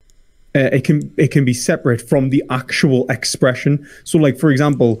 It can be separate from the actual expression. So, for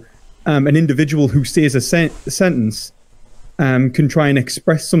example, an individual who says a sentence can try and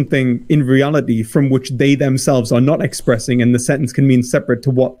express something in reality from which they themselves are not expressing, and the sentence can mean separate to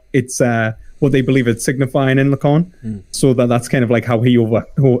what what they believe it's signifying in Lacan. So that's kind of how he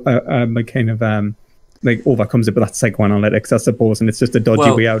overcomes it, but that's psychoanalytics, I suppose, and it's just a dodgy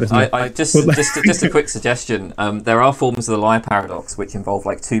way out, isn't it? Just a quick suggestion. There are forms of the liar paradox which involve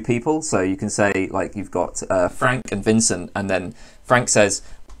two people. So you can say you've got Frank and Vincent, and then Frank says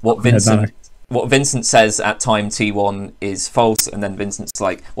what Vincent says at time t1 is false, and then Vincent's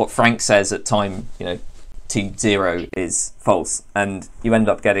what Frank says at time t0 is false, and you end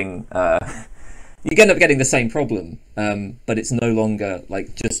up getting the same problem, but it's no longer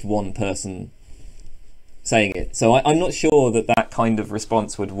just one person saying it. So I'm not sure that that kind of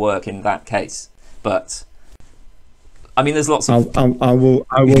response would work in that case. But I mean, there's lots of. I will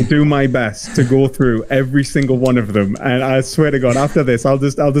do my best to go through every single one of them, and I swear to God, after this, I'll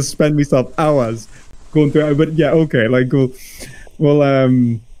just spend myself hours going through it. But yeah, okay, like well,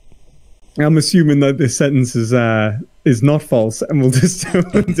 I'm assuming that this sentence is not false, and we'll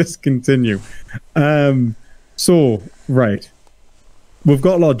just continue. So right, we've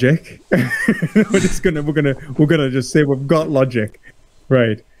got logic. we're gonna just say we've got logic,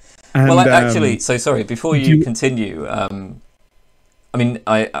 right? And, well, actually, so sorry. Before you continue, I mean,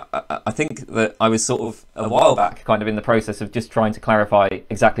 I think that I was sort of a while back, kind of in the process of just trying to clarify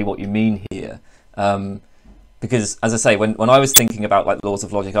exactly what you mean here, because as I say, when I was thinking about like laws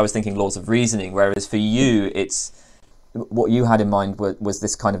of logic, I was thinking laws of reasoning, whereas for you, it's what you had in mind was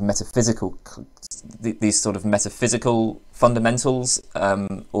this kind of metaphysical, these sort of metaphysical fundamentals,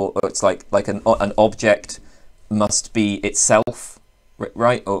 or it's like an object must be itself.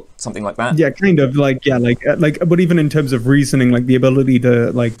 Right, or something like that. Yeah, kind of like but even in terms of reasoning, like the ability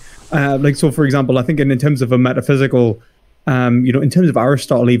to like so for example, I think in terms of a metaphysical, in terms of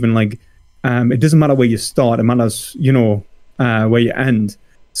Aristotle, even like it doesn't matter where you start, it matters where you end.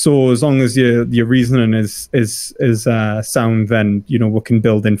 So as long as your reasoning is sound, then we can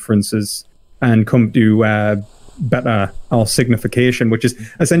build inferences and come to better or signification, which is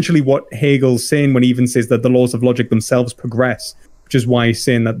essentially what Hegel's saying when he even says that the laws of logic themselves progress. Which is why he's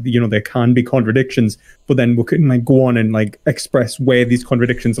saying that there can be contradictions, but then we can like go on and like express where these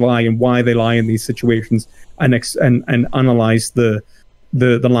contradictions lie and why they lie in these situations, and analyze the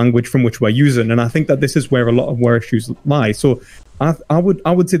language from which we're using. And I think that this is where a lot of where issues lie. So I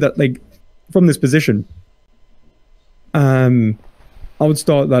would say that like from this position, I would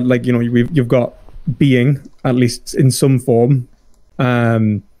start that like you've got being, at least in some form.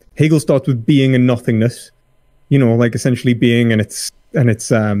 Hegel starts with being and nothingness. Like essentially being and its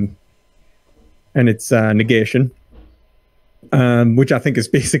negation, which I think is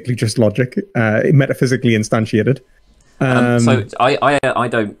basically just logic, metaphysically instantiated. So I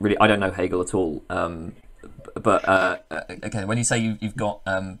don't know Hegel at all. But okay, when you say you've got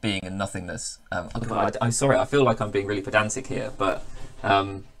being and nothingness, I'm sorry, I feel like I'm being really pedantic here, but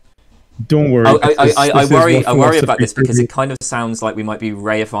don't worry. I worry about this because it kind of sounds like we might be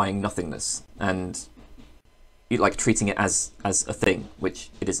reifying nothingness and like treating it as a thing, which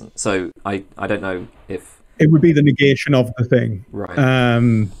it isn't. So I don't know if it would be the negation of the thing, right?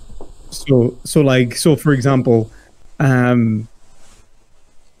 So for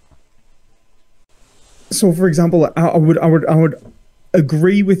example, I would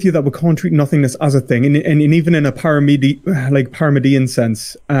agree with you that we can't treat nothingness as a thing, and even in a Parmenidean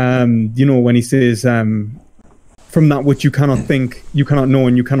sense, when he says from that which you cannot think, you cannot know,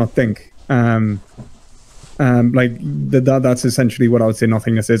 and you cannot think. That's essentially what I would say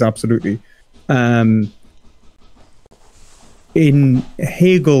nothingness is, absolutely. In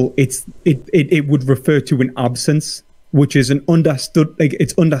Hegel, it would refer to an absence, which is an understood, like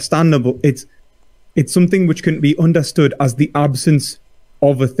it's understandable. It's something which can be understood as the absence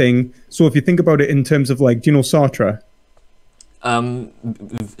of a thing. So if you think about it in terms of like, do you know Sartre?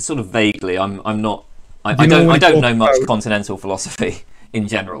 Sort of vaguely. I don't know much continental philosophy in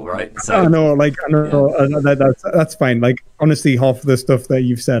general, right? So that's fine. Like honestly, half of the stuff that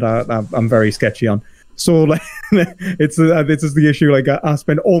you've said, I'm very sketchy on. So like, this is the issue. Like I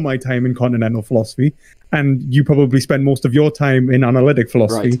spend all my time in continental philosophy, and you probably spend most of your time in analytic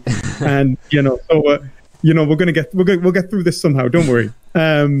philosophy. Right. And we'll get through this somehow. Don't worry.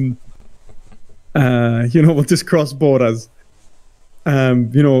 We'll just cross borders.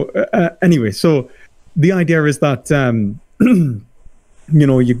 Anyway, so the idea is that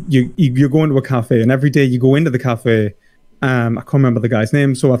you go into a cafe, and every day you go into the cafe. I can't remember the guy's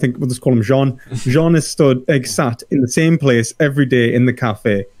name, so I think we'll just call him Jean. Jean is sat in the same place every day in the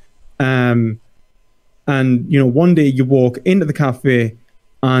cafe. And one day you walk into the cafe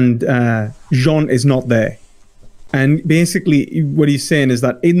and Jean is not there. And basically what he's saying is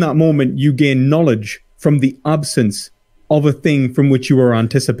that in that moment you gain knowledge from the absence of a thing from which you were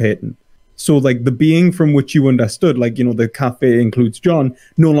anticipating. So like the being from which you understood, like, the cafe includes John,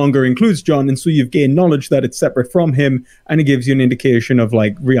 no longer includes John. And so you've gained knowledge that it's separate from him. And it gives you an indication of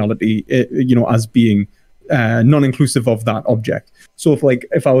like reality, as being non-inclusive of that object. So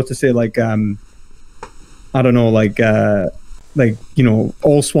if I were to say like, I don't know,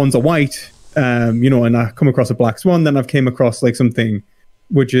 all swans are white, and I come across a black swan, then I've came across like something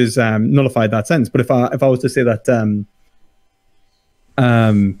which is nullified that sense. But if I was to say that,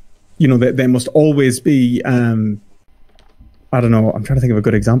 there must always be I don't know. I'm trying to think of a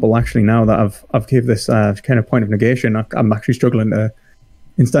good example actually. Now that I've gave this kind of point of negation, I'm actually struggling to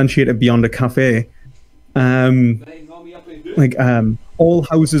instantiate it beyond a cafe. All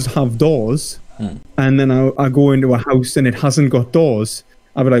houses have doors, and then I go into a house and it hasn't got doors.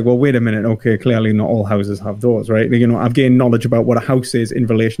 I'll be like, well, wait a minute. Okay, clearly not all houses have doors, right? You know, I've gained knowledge about what a house is in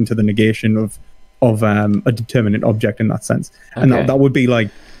relation to the negation of a determinate object in that sense, and that would be like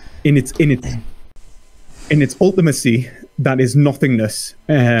in its ultimacy, that is nothingness.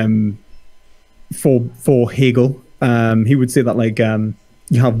 For Hegel, he would say that like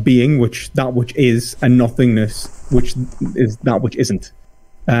you have being, which is, and nothingness, which is that which isn't.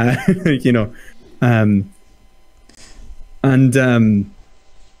 You know,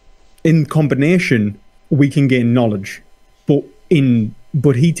 in combination we can gain knowledge, but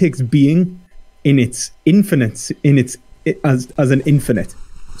he takes being in its infinite, as an infinite.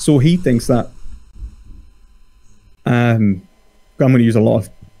 So he thinks that I'm going to use a lot of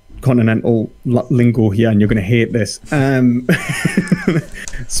continental lingo here, and you're going to hate this.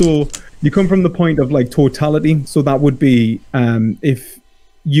 So you come from the point of like totality. So that would be from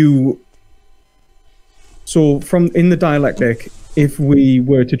in the dialectic, if we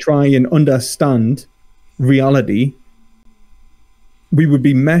were to try and understand reality, we would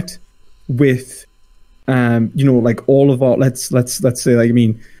be met with like all of our let's say, like, I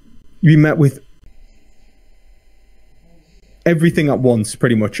mean, you met with everything at once,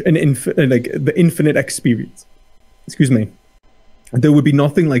 pretty much, like the infinite experience. Excuse me. There would be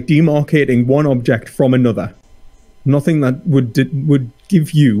nothing like demarcating one object from another. Nothing that would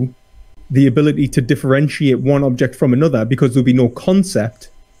give you the ability to differentiate one object from another, because there'll be no concept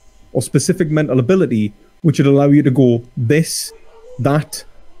or specific mental ability which would allow you to go this, that,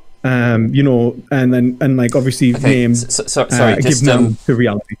 and like obviously name. Sorry, give name to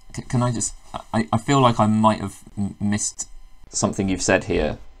reality. Can I just? I feel like I might have missed something you've said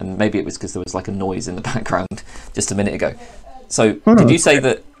here, and maybe it was because there was like a noise in the background just a minute ago. So did you say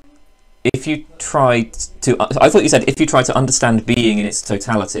that if you tried to, I thought you said if you tried to understand being in its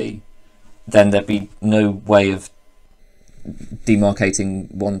totality, then there'd be no way of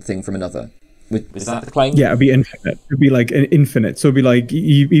demarcating one thing from another. Was that the claim? Yeah, it'd be infinite. It'd be like an infinite. So it'd be like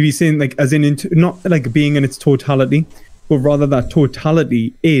you'd be saying like as in not like being in its totality, but rather that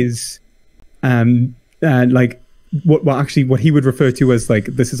totality is like what he would refer to as, like,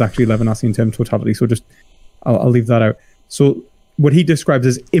 this is actually Levinasian term totality. So just I'll leave that out. So what he describes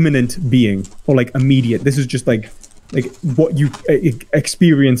as immanent being, or like immediate. This is just like what you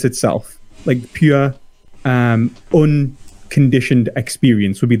experience itself, like pure unconditioned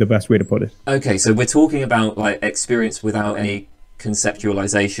experience would be the best way to put it. Okay, so we're talking about like experience without any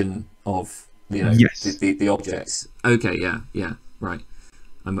conceptualization of yes. the objects. Okay, yeah, right.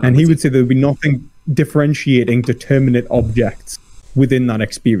 And he would say there would be nothing differentiating determinate objects within that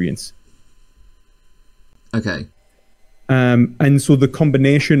experience. Okay. And so the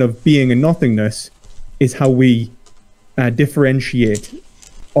combination of being and nothingness is how we differentiate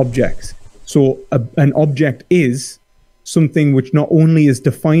objects. So an object is something which not only is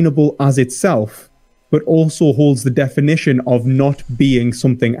definable as itself, but also holds the definition of not being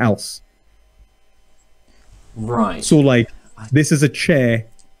something else. Right. So, like, this is a chair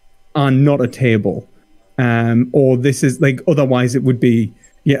and not a table. Or this is, like, otherwise it would be,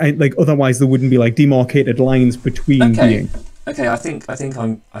 like, otherwise there wouldn't be, like, demarcated lines between being. Okay, I think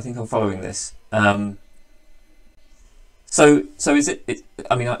I'm following this. So is it?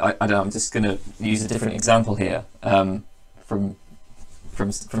 I mean, I don't know. I'm just going to use a different example here from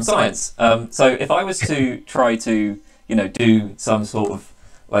science. So if I was to try to do some sort of,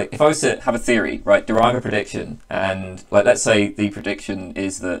 like, if I was to have a theory, right, derive a prediction, and like let's say the prediction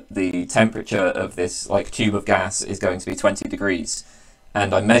is that the temperature of this like tube of gas is going to be 20 degrees,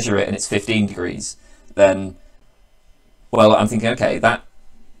 and I measure it and it's 15 degrees, then, well, I'm thinking, okay, that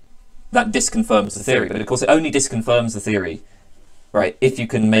disconfirms the theory, but of course it only disconfirms the theory, right, if you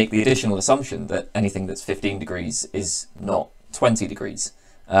can make the additional assumption that anything that's 15 degrees is not 20 degrees.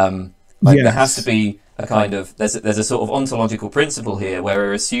 Yes. There has to be a kind of, there's a sort of ontological principle here where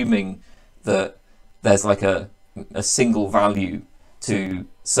we're assuming that there's like a single value to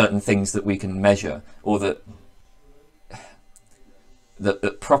certain things that we can measure, or that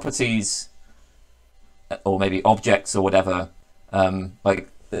properties, or maybe objects or whatever, like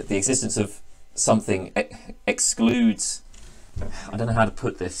the existence of something excludes, I don't know how to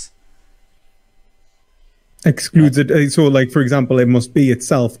put this. Excludes it. So, like, for example, it must be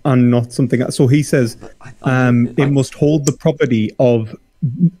itself and not something else. So he says it must hold the property of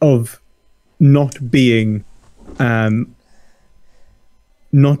not being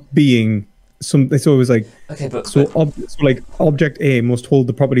it's always like, Okay, so like object A must hold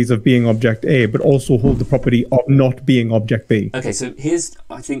the properties of being object A, but also hold the property of not being object B. okay, so here's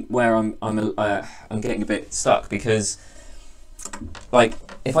I think where I'm getting a bit stuck, because like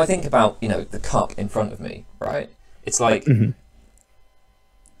if I think about, you know, the cup in front of me, right? It's like,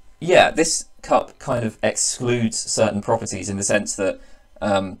 yeah, this cup kind of excludes certain properties in the sense that,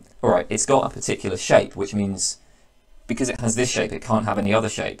 all right, it's got a particular shape, which means because it has this shape, it can't have any other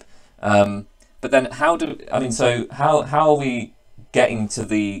shape. But then how are we getting to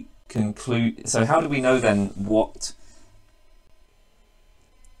the so how do we know then what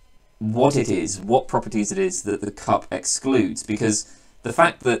it is, what properties it is that the cup excludes? Because the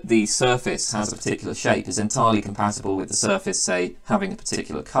fact that the surface has a particular shape is entirely compatible with the surface, say, having a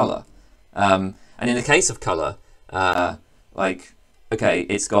particular colour. And in the case of colour, like, okay,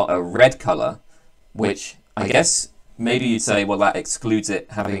 it's got a red colour, which I guess maybe you'd say, well, that excludes it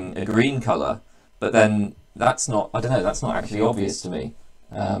having a green colour, but then that's not, I don't know, that's not actually obvious to me.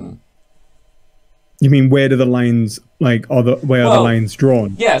 You mean where do the lines, like, are the lines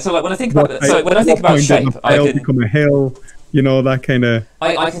drawn? Yeah, so like when I think about shape, I can become a hill, you know, that kind of.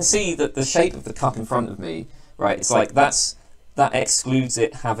 I can see that the shape of the cup in front of me, right? It's like that excludes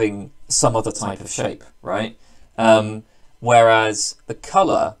it having some other type of shape, right? Whereas the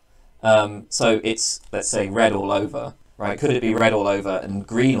color, so it's, let's say, red all over, right? Could it be red all over and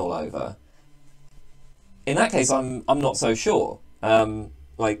green all over? In that case, I'm not so sure.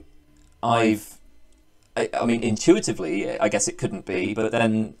 Like I mean, intuitively, I guess it couldn't be, but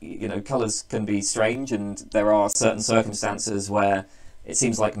then, you know, colours can be strange, and there are certain circumstances where it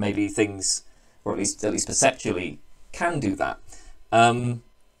seems like maybe things, or at least perceptually, can do that. And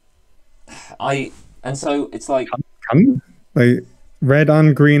so it's like red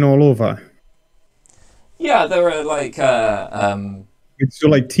and green all over. Yeah, there are like it's so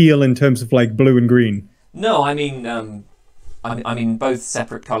like teal in terms of like blue and green. No, I mean I mean both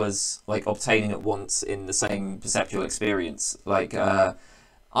separate colours like obtaining at once in the same perceptual experience. Like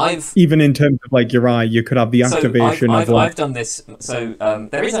I've even in terms of like your eye, you could have the activation I've done this. So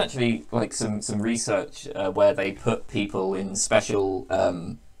there is actually like some research where they put people in special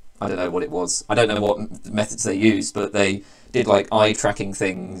I don't know what it was. I don't know what methods they used, but they did like eye tracking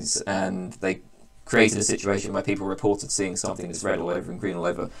things, and they created a situation where people reported seeing something that's red all over and green all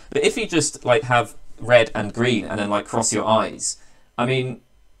over. But if you just like have red and green and then like cross your eyes, I mean,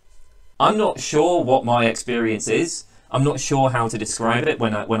 I'm not sure what my experience is. I'm not sure how to describe it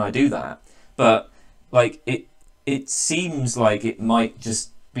when I do that. But like it seems like it might just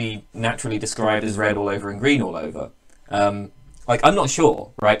be naturally described as red all over and green all over. Like I'm not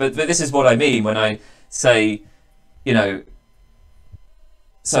sure, right? But this is what I mean when I say, you know.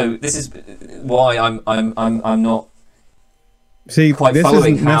 So this is why I'm not. See, quite this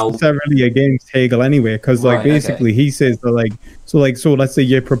following isn't how necessarily against Hegel anyway, because like basically he says that like so let's say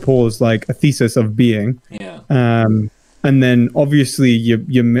you propose like a thesis of being, and then obviously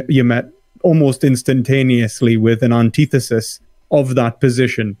you met almost instantaneously with an antithesis of that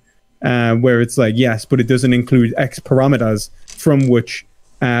position, where it's like yes, but it doesn't include X parameters from which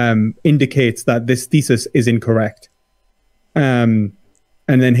indicates that this thesis is incorrect.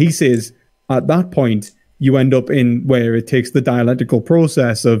 And then he says at that point you end up in where it takes the dialectical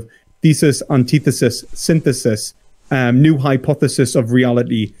process of thesis, antithesis, synthesis, new hypothesis of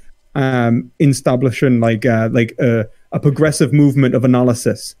reality, establishing like a progressive movement of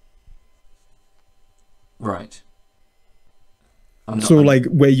analysis. Right. Like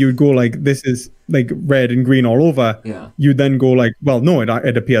where you'd go like this is like red and green all over. Yeah. You then go like, well, no,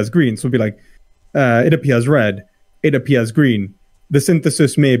 it appears green. So it'd be like, it appears red, it appears green. The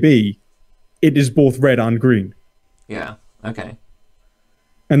synthesis may be, it is both red and green. Yeah. Okay.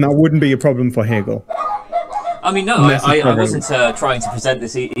 And that wouldn't be a problem for Hegel. I mean, no, I wasn't trying to present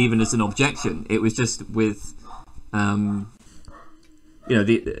this even as an objection. It was just with, you know,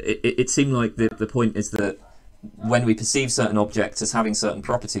 it seemed like the point is that when we perceive certain objects as having certain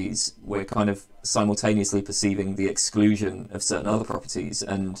properties, we're kind of simultaneously perceiving the exclusion of certain other properties.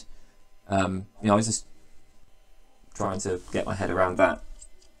 And, you know, I was just trying to get my head around that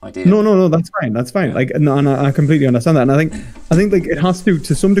idea. No, that's fine. Yeah. Like, no, and I completely understand that. And I think like it has to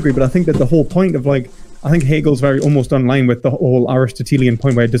some degree, but I think that the whole point of like, I think Hegel's very almost in line with the whole Aristotelian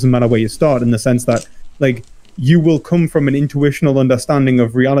point where it doesn't matter where you start, in the sense that like you will come from an intuitional understanding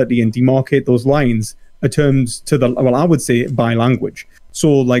of reality and demarcate those lines in terms to the, well, I would say by language.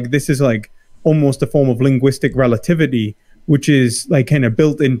 So like this is like almost a form of linguistic relativity, which is like kind of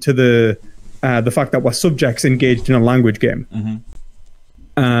built into the fact that we're subjects engaged in a language game.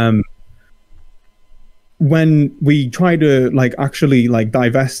 Mm-hmm. when we try to like actually like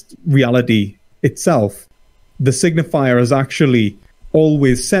divest reality itself, the signifier is actually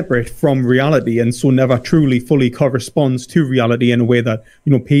always separate from reality, and so never truly fully corresponds to reality in a way that,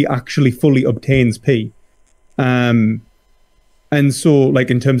 you know, P actually fully obtains P. And so, like,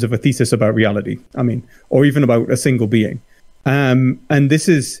 in terms of a thesis about reality, I mean, or even about a single being. And this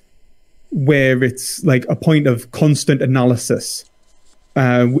is where it's like a point of constant analysis,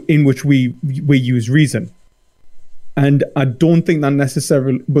 in which we use reason. And I don't think that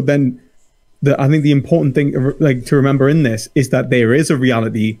necessarily, but then I think the important thing like to remember in this is that there is a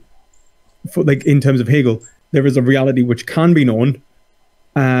reality, for like in terms of Hegel, there is a reality which can be known,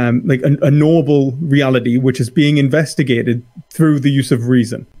 like a knowable reality which is being investigated through the use of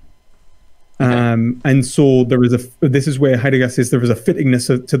reason. And so there is this is where Heidegger says there is a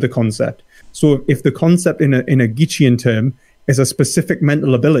fittingness to the concept. So if the concept in a Gitschian term is a specific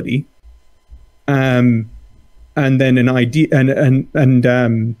mental ability, and then an idea,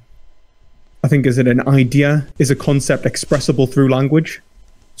 and I think is it an idea is a concept expressible through language.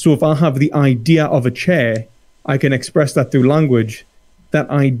 So if I have the idea of a chair, I can express that through language. That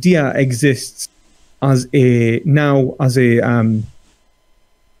idea exists as a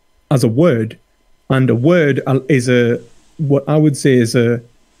word, and a word is what I would say is an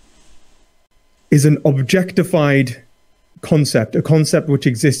objectified concept, a concept which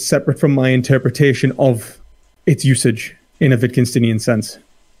exists separate from my interpretation of its usage in a Wittgensteinian sense.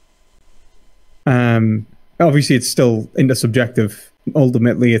 Obviously, it's still intersubjective.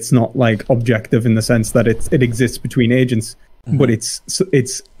 Ultimately, it's not like objective in the sense that it exists between agents, but it's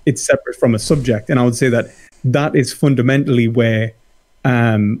separate from a subject. And I would say that is fundamentally where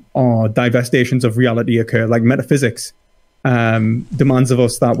our divestations of reality occur. Like metaphysics demands of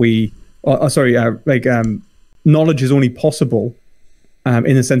us that knowledge is only possible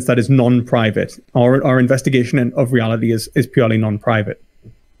in the sense that it's non-private. Our investigation of reality is purely non-private.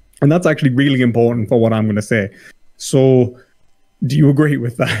 And that's actually really important for what I'm going to say. So, do you agree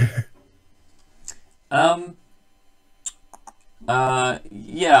with that?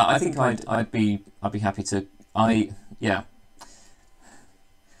 Yeah, I think I'd be happy to. I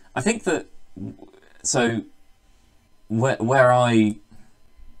think that. So, where I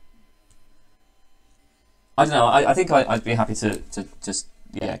don't know. I think I'd be happy to just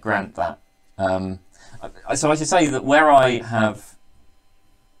grant that. So I should say that where I have,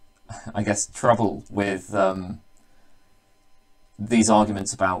 I guess, trouble with these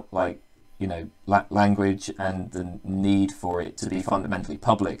arguments about, like, you know, language and the need for it to be fundamentally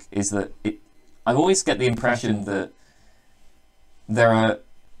public is that I always get the impression that there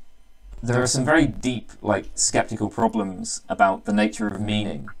are some very deep, like, skeptical problems about the nature of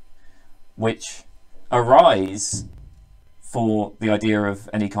meaning, which arise for the idea of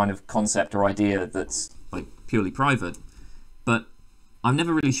any kind of concept or idea that's, like, purely private, but I'm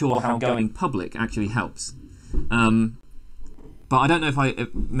never really sure how going public actually helps. But I don't know if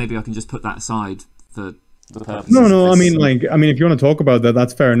maybe I can just put that aside for the purposes. No. I mean, if you want to talk about that,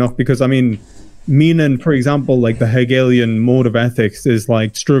 that's fair enough. Because I mean, meaning, for example, like the Hegelian mode of ethics is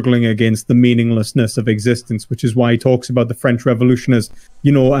like struggling against the meaninglessness of existence, which is why he talks about the French Revolution as,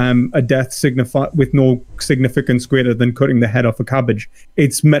 you know, a death with no significance greater than cutting the head off a cabbage.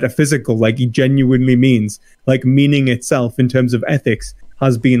 It's metaphysical. Like, he genuinely means, like, meaning itself in terms of ethics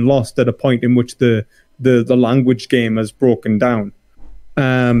has been lost at a point in which the language game has broken down.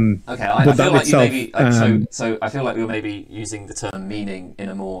 Okay, I feel like itself, you maybe so I feel like you're maybe using the term meaning in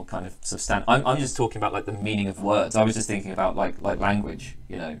a more kind of substantive. I'm just talking about, like, the meaning of words. I was just thinking about like language,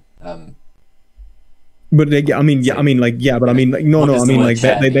 you know. But like, I mean, like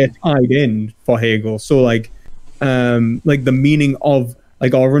they're tied in for Hegel. So like the meaning of,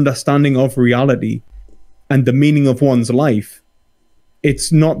 like, our understanding of reality and the meaning of one's life.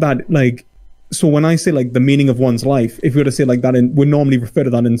 It's not that, like. So when I say, like, the meaning of one's life, if we were to say like that, we normally refer to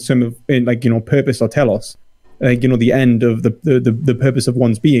that in like, you know, purpose or telos, like, you know, the end of the purpose of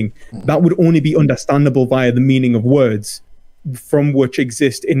one's being. That would only be understandable via the meaning of words, from which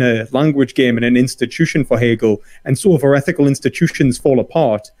exist in a language game and an institution for Hegel. And so if our ethical institutions fall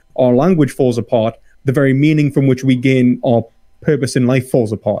apart, our language falls apart, the very meaning from which we gain our purpose in life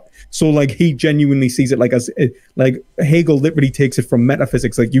falls apart. So, like, he genuinely sees it like as, like, Hegel literally takes it from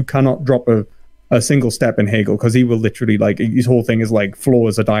metaphysics. Like, you cannot drop a single step in Hegel, because he will literally, like, his whole thing is like flow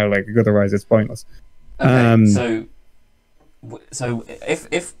as a dialectic, otherwise it's pointless. Okay, so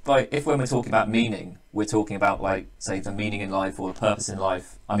if when we're talking about meaning, we're talking about, like, say, the meaning in life or the purpose in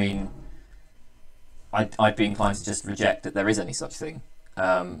life, I mean, I'd be inclined to just reject that there is any such thing.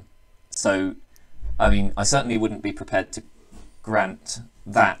 So, I mean, I certainly wouldn't be prepared to grant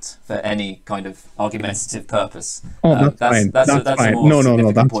that for any kind of argumentative purpose. Oh, that's fine. That's fine.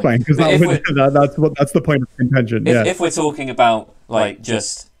 No, that's fine, because that's the point of contention. If we're talking about like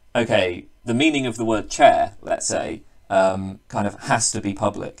just okay, the meaning of the word chair, let's say, kind of has to be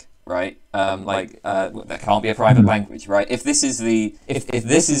public, right? There can't be a private language, right? If this is if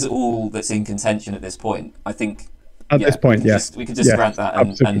this is all that's in contention at this point, I think at this point, we could just grant that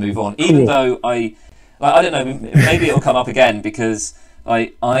and move on. Cool. Even though I don't know, maybe it'll come up again because as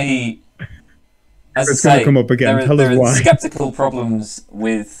I say, come up again. There are skeptical problems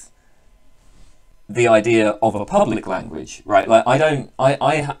with the idea of a public language, right? Like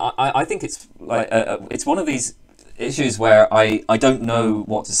I think it's like it's one of these issues where I don't know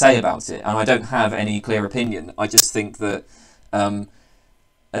what to say about it, and I don't have any clear opinion. I just think that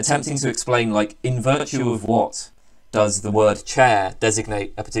attempting to explain, like, in virtue of what does the word chair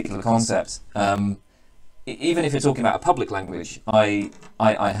designate a particular concept, even if you're talking about a public language, I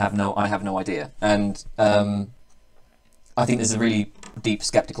have no idea, and I think there's a really deep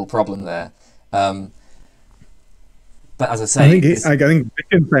skeptical problem there. But as I say, I think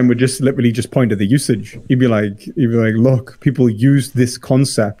Wittgenstein would just literally just point to the usage. He'd be like, look, people use this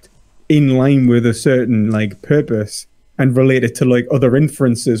concept in line with a certain like purpose and relate it to like other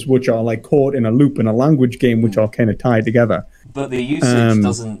inferences, which are like caught in a loop in a language game, which are kind of tied together. But the usage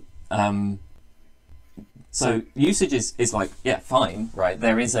doesn't. So usage is like, yeah, fine, right?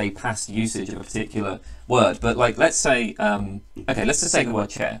 There is a past usage of a particular word, but like, let's say, okay, let's just take the word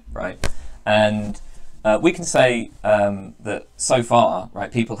chair, right? And we can say that so far,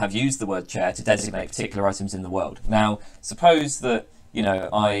 right, people have used the word chair to designate particular items in the world. Now, suppose that, you know,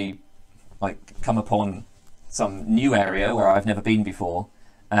 I like come upon some new area where I've never been before,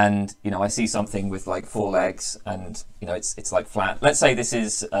 and, you know, I see something with like 4 legs and, you know, it's like flat. Let's say this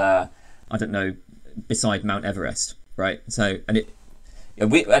is, I don't know, beside Mount Everest, right? So, and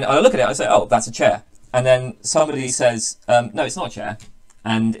I look at it, I say, oh, that's a chair. And then somebody says, no, it's not a chair.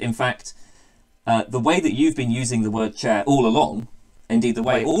 And in fact, the way that you've been using the word chair all along, indeed the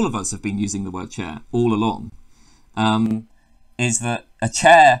way all of us have been using the word chair all along, is that a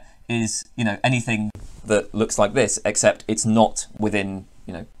chair is, you know, anything that looks like this, except it's not within,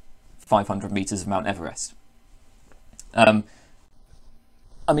 you know, 500 meters of Mount Everest. I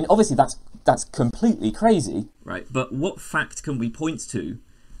mean, obviously that's completely crazy, right? But what fact can we point to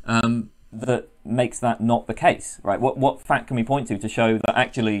that makes that not the case, right? What fact can we point to show that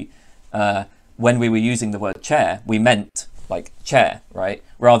actually when we were using the word chair, we meant like chair, right?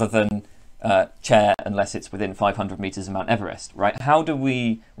 Rather than chair unless it's within 500 meters of Mount Everest, right? How do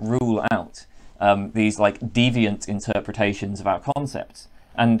we rule out these like deviant interpretations of our concepts?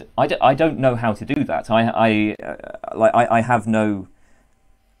 And I don't know how to do that. I have no.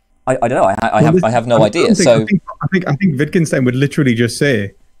 I don't know. I have no idea. So I think Wittgenstein would literally just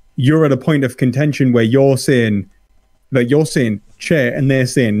say, you're at a point of contention where you're saying chair and they're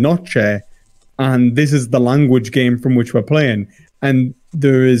saying not chair, and this is the language game from which we're playing. And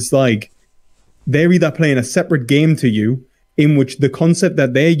there is like, they're either playing a separate game to you in which the concept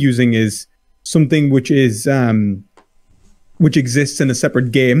that they're using is something which is which exists in a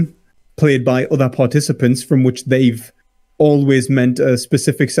separate game played by other participants from which they've always meant a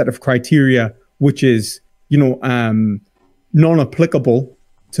specific set of criteria, which is, you know, non-applicable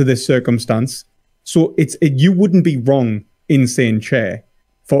to this circumstance. So you wouldn't be wrong in saying chair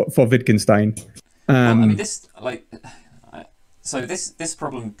for Wittgenstein. I mean, this like, so this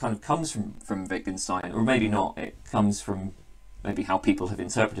problem kind of comes from Wittgenstein, or maybe not. It comes from maybe how people have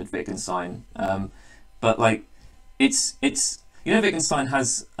interpreted Wittgenstein. But like, it's you know, Wittgenstein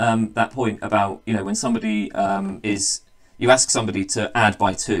has that point about, you know, when somebody you ask somebody to add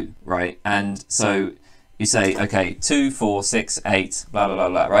by 2, right? And so you say, okay, 2, 4, 6, 8, blah, blah, blah,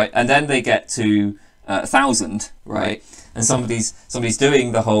 blah, right? And then they get to 1,000, right? And somebody's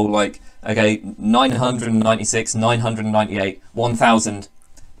doing the whole, like, okay, 996, 998, 1,000,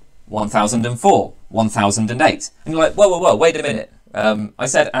 1,004, 1,008. And you're like, whoa, wait a minute. I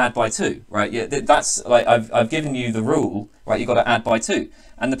said add by 2, right? Yeah, that's, like, I've given you the rule, right? You've got to add by 2.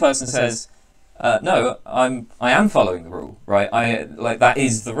 And the person says, no, I am following the rule, right? That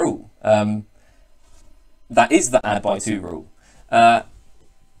is the rule. That is the add by 2 rule.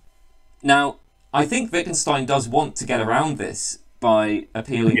 Now, I think Wittgenstein does want to get around this by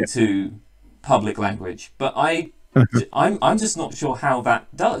appealing to public language, but I'm just not sure how that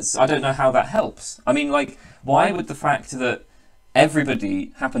does. I don't know how that helps. I mean, like, why would the fact that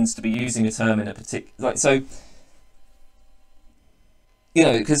everybody happens to be using a term in a particular, like, so, you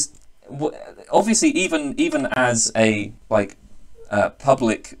know, because obviously even as a like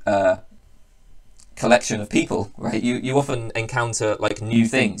public collection of people, right? You often encounter like new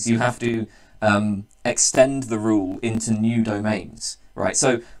things. You have to extend the rule into new domains, right?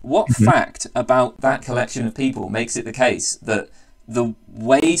 So what fact about that collection of people makes it the case that the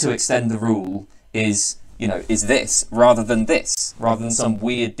way to extend the rule is, you know, is this rather than some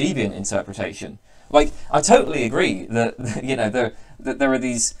weird deviant interpretation? Like, I totally agree that, you know, that there are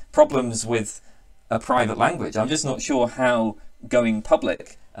these problems with a private language. I'm just not sure how going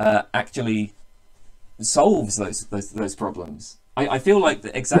public actually solves those problems. I feel like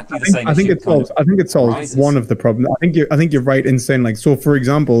exactly the same. I think it solves. I think it solves one of the problems. I think you're right in saying, like, so for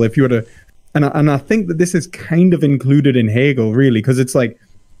example, if you were to, and I think that this is kind of included in Hegel, really, because it's like,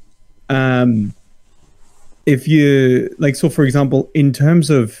 if you like, so for example, in terms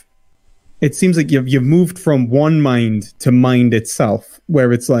of, it seems like you've moved from one mind to mind itself,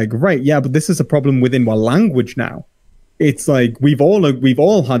 where it's like, right, yeah, but this is a problem within our language now. It's like we've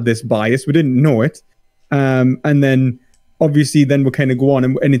all had this bias, we didn't know it, and then obviously then we kind of go on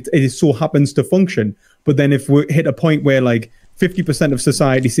and it so happens to function. But then if we hit a point where like 50% of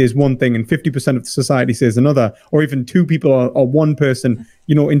society says one thing and 50% of society says another, or even two people or one person,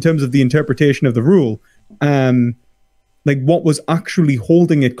 you know, in terms of the interpretation of the rule, like what was actually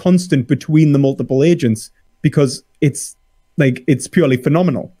holding it constant between the multiple agents, because it's like, it's purely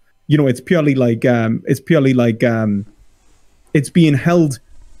phenomenal. You know, it's purely like, it's being held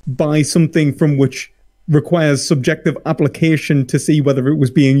by something from which requires subjective application to see whether it was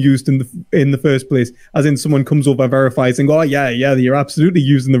being used in the first place. As in, someone comes over, verifies, and go, "Oh yeah, you're absolutely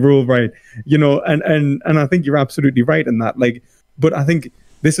using the rule right." You know, and I think you're absolutely right in that. Like, but I think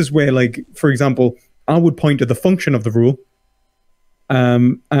this is where, like, for example, I would point to the function of the rule.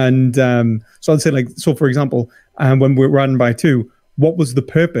 So I'd say, like, so for example, when we're running by two, what was the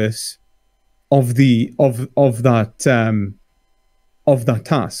purpose of that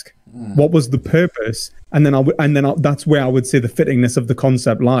task? What was the purpose? And then that's where I would say the fittingness of the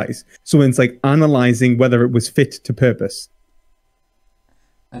concept lies. So it's like analyzing whether it was fit to purpose.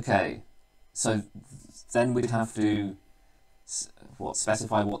 Okay, so then we'd have to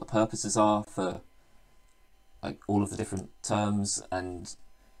specify what the purposes are for like all of the different terms and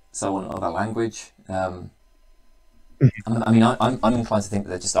so on of our language. I mean, I'm inclined to think that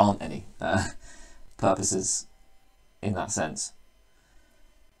there just aren't any purposes in that sense.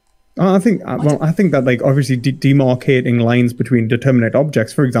 I think that, like, obviously demarcating lines between determinate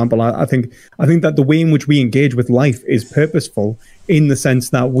objects, for example, I think that the way in which we engage with life is purposeful, in the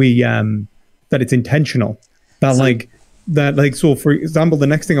sense that we that it's intentional. So for example, the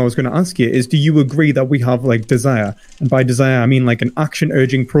next thing I was going to ask you is, do you agree that we have like desire? And by desire, I mean like an action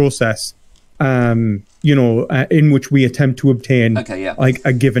urging process, in which we attempt to obtain like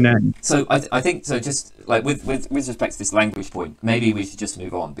a given end. So I think so. Just like with respect to this language point, maybe we should just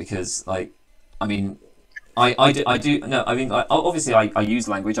move on, because like, I mean, I do no. I mean, obviously I use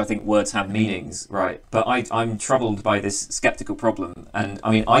language. I think words have meanings, right? But I'm troubled by this skeptical problem, and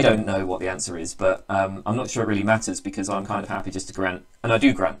I mean, I don't know what the answer is, but I'm not sure it really matters, because I'm kind of happy just to grant, and I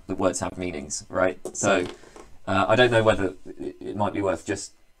do grant, that words have meanings, right? So I don't know whether it might be worth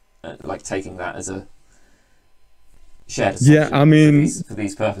just like taking that as a shared assumption. Yeah, I mean, for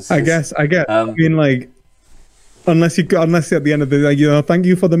these purposes. I guess. I mean, like, unless at the end of the day, you know, thank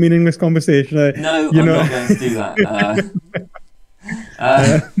you for the meaningless conversation. No, I'm not going to do that.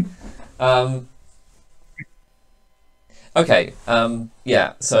 Okay.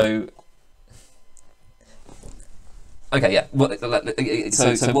 Yeah. So. Okay. Yeah.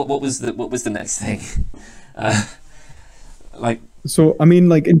 So what was the next thing? Like. So I mean,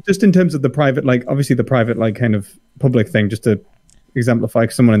 like, just in terms of the private, like, obviously the private, like, kind of public thing, just to exemplify,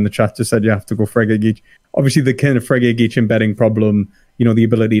 someone in the chat just said you have to go Frege-Geach. Obviously the kind of Frege-Geach embedding problem, you know, the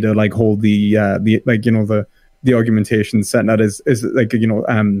ability to like hold the like, you know, the argumentation set, that is like,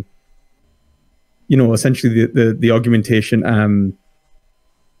 essentially the argumentation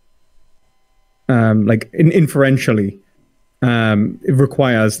like inferentially it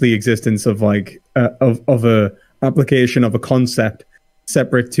requires the existence of like of a application of a concept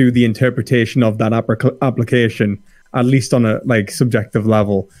separate to the interpretation of that application, at least on a like subjective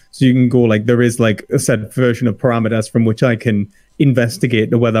level. So you can go like, there is like a set version of parameters from which I can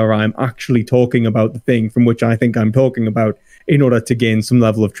investigate whether I'm actually talking about the thing from which I think I'm talking about, in order to gain some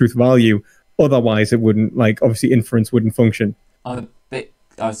level of truth value. Otherwise it wouldn't, like, obviously inference wouldn't function. I'm a bit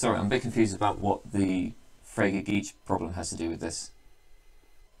confused about what the Frege-Geach problem has to do with this.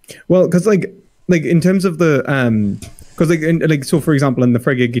 Well, because like in terms of the because so for example, in the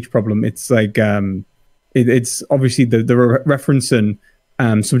Frege-Geach problem, it's like it's obviously the referencing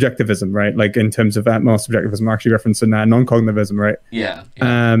subjectivism, right? Like in terms of not subjectivism, we're actually referencing non-cognitivism, right? Yeah.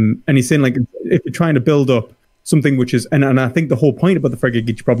 And he's saying like if you're trying to build up something which is, and I think the whole point about the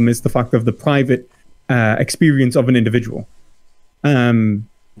Frege-Geach problem is the fact of the private experience of an individual,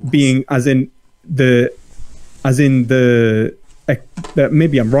 being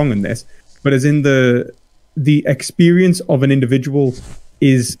maybe I'm wrong in this, but as in the experience of an individual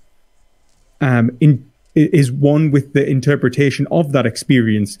is one with the interpretation of that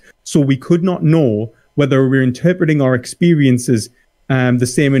experience. So we could not know whether we're interpreting our experiences the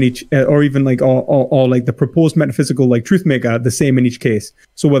same in each, or even like, or like the proposed metaphysical like truth maker the same in each case.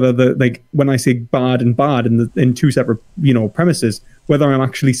 So whether when I say bad in two separate premises, whether I'm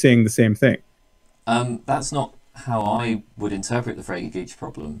actually saying the same thing. That's not how I would interpret the Frege-Geach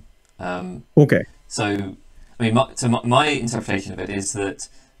problem. Okay. So I mean, my interpretation of it is that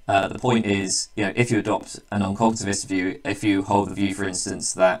the point is, if you adopt a non-cognitivist view, if you hold the view, for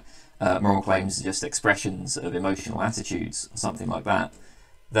instance, that moral claims are just expressions of emotional attitudes or something like that,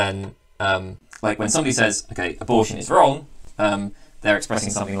 then like when somebody says, okay, abortion is wrong, they're expressing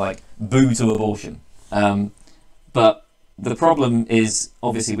something like boo to abortion. But the problem is,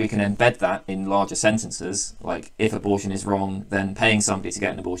 obviously, we can embed that in larger sentences, like if abortion is wrong, then paying somebody to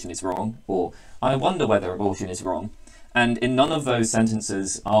get an abortion is wrong, or I wonder whether abortion is wrong. And in none of those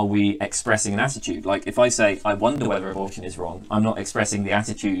sentences are we expressing an attitude. Like if I say, I wonder whether abortion is wrong, I'm not expressing the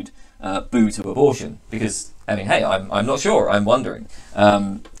attitude, boo to abortion, because, I mean, hey, I'm not sure, I'm wondering.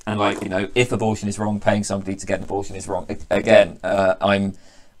 And like, if abortion is wrong, paying somebody to get an abortion is wrong. Again,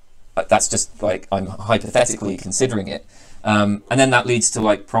 that's just like, I'm hypothetically considering it. And then that leads to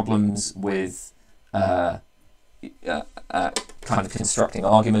like problems with kind of constructing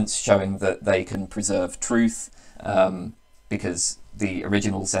arguments, showing that they can preserve truth, because the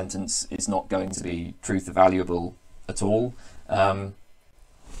original sentence is not going to be truth valuable at all.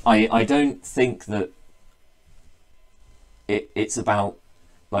 I don't think that it's about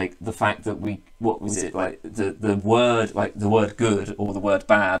like the fact that the word good or the word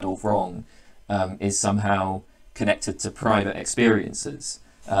bad or wrong is somehow connected to private experiences.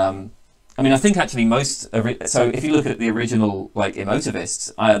 I mean, I think actually so if you look at the original like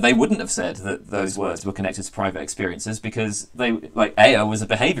emotivists, they wouldn't have said that those words were connected to private experiences, because Aya was a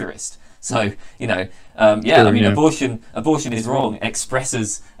behaviorist. So abortion is wrong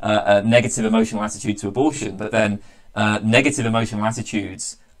expresses a negative emotional attitude to abortion, but then negative emotional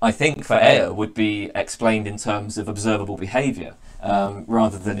attitudes, I think, for Aya would be explained in terms of observable behavior,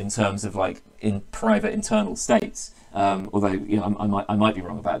 rather than in terms of like in private internal states. Although I might be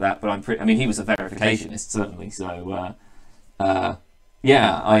wrong about that, but I mean he was a verificationist certainly. So I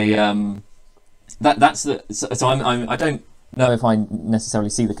don't know if I necessarily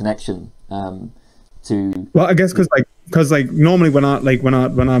see the connection to. Well, I guess because normally when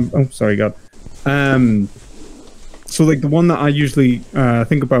I'm oh sorry God, so like the one that I usually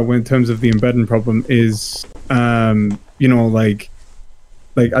think about in terms of the embedding problem is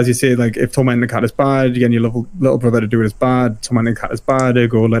like as you say, like if tormenting the cat is bad, getting your little brother to do it is bad. Tormenting the cat is bad,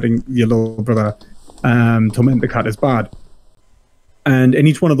 ergo letting your little brother torment the cat is bad. And in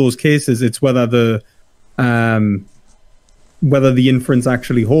each one of those cases, it's whether the inference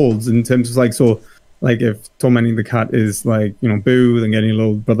actually holds in terms of like, so like if tormenting the cat is like boo, then getting your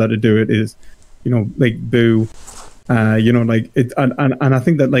little brother to do it is like boo. Like it, and I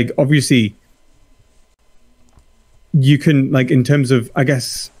think that like obviously you can like in terms of, I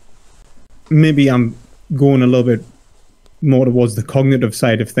guess maybe I'm going a little bit more towards the cognitive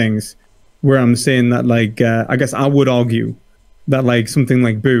side of things, where I'm saying that like I guess I would argue that like something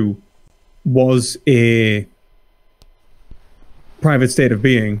like boo was a private state of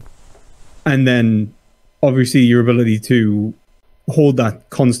being, and then obviously your ability to hold that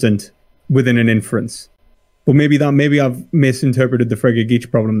constant within an inference. But maybe I've misinterpreted the Frege-Geach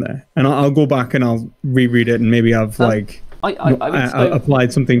problem there, and I'll go back and I'll reread it, and maybe I've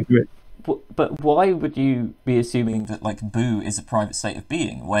applied something to it. But why would you be assuming that like boo is a private state of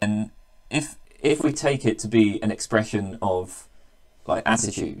being, when if we take it to be an expression of like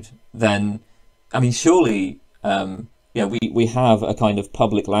attitude, then I mean surely we have a kind of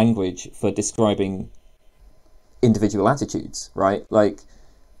public language for describing individual attitudes, right? Like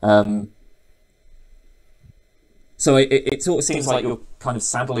so it sort of seems like you're kind of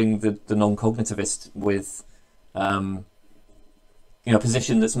saddling the non-cognitivist with a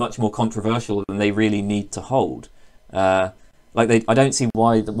position that's much more controversial than they really need to hold. I don't see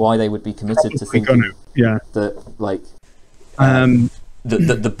why they would be committed to thinking that like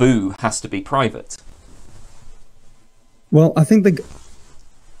the boo has to be private. Well, I think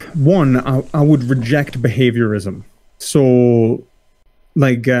I would reject behaviorism. So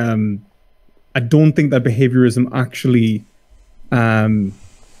like I don't think that behaviorism actually I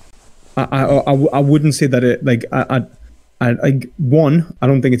wouldn't say that it like one, I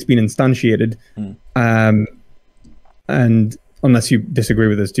don't think it's been instantiated. And unless you disagree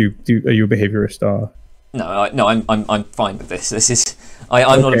with this, are you a behaviorist or? No, I'm fine with this. This is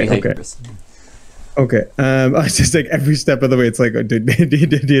I'm not a behaviorist. Okay. I just like every step of the way, it's like, do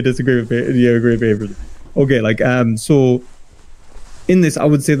you disagree with do you agree with behaviorism? Okay, like so in this, I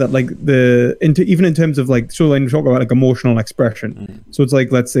would say that like even in terms of like, so when you talk about like emotional expression, so it's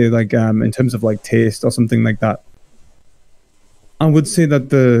like, let's say like in terms of like taste or something like that, I would say that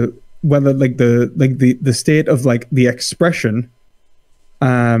the state of like the expression,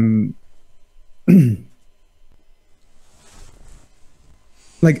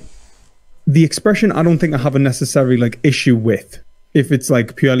 like the expression, I don't think I have a necessary like issue with if it's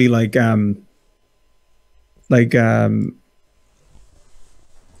like purely like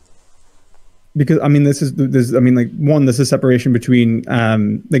because I mean there's a separation between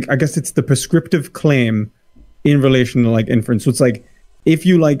like I guess it's the prescriptive claim in relation to like inference. So it's like if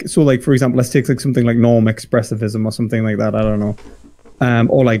you like, so like for example, let's take like something like norm expressivism or something like that. I don't know,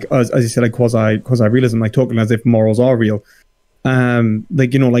 or like as you said, like quasi realism, like talking as if morals are real.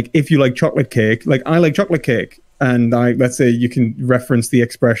 Like, you know, like if you like chocolate cake, like I like chocolate cake, and let's say you can reference the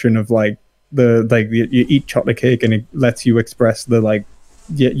expression of like you eat chocolate cake and it lets you express the like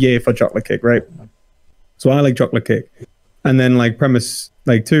yay for chocolate cake, right? So I like chocolate cake, and then like premise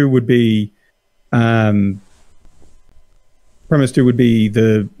like two would be premise two would be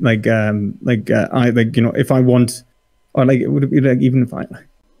the like I like, you know, if I want, or like it would be like even if I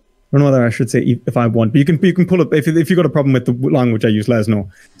don't know whether I should say if I want, but you can pull up if you got a problem with the language I use, let us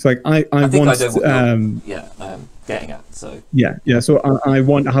know. It's like I think want I know what you're getting at. So yeah. So I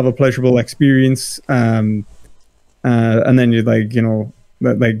want to have a pleasurable experience, and then you like, you know,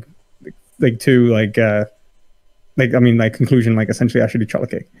 like two like I mean like conclusion, like essentially I should eat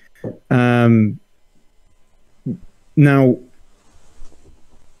chocolate cake. Now,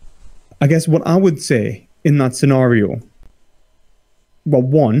 I guess what I would say in that scenario, well,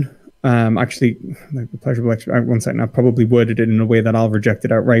 one. Actually, like the pleasurable experience. One second, I probably worded it in a way that I'll reject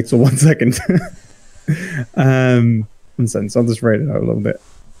it outright. So 1 second. 1 second. So I'll just write it out a little bit.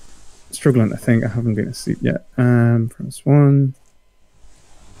 Struggling to think. I haven't been asleep yet. Premise one.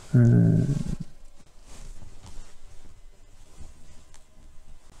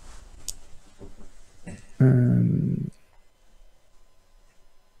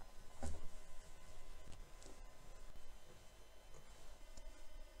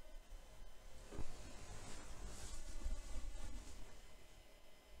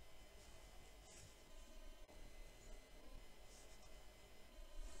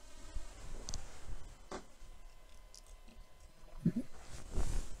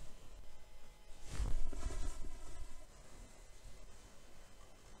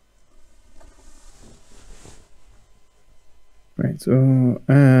 Right, so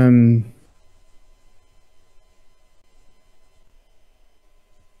and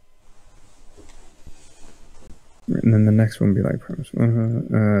then the next one would be like premise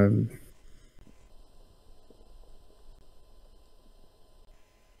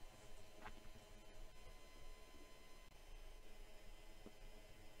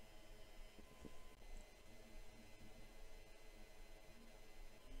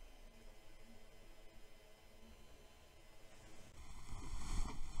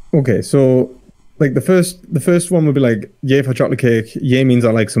okay, so like the first one would be like yay for chocolate cake. Yay means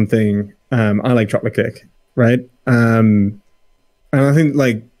I like something. I like chocolate cake, right? And I think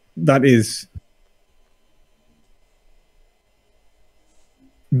like that is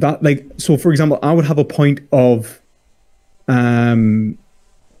that like, so for example, I would have a point of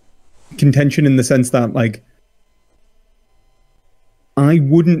contention in the sense that like I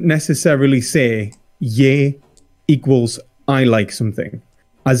wouldn't necessarily say yay equals I like something.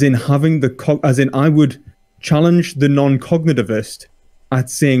 As in having as in I would challenge the non-cognitivist at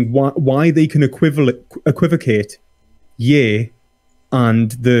saying why they can equivocate yay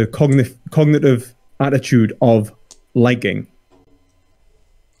and the cognitive attitude of liking.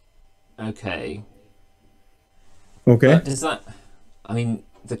 Okay. Okay. Does that? I mean,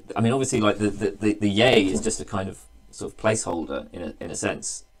 obviously, like the yay is just a kind of sort of placeholder in a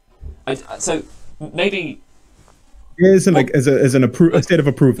sense. So maybe. Yeah, isn't like as a state of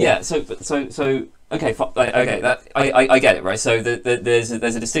approval. Yeah. So okay. Okay. That I get it, right. So there's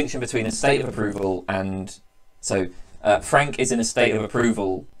a distinction between a state of approval and so Frank is in a state of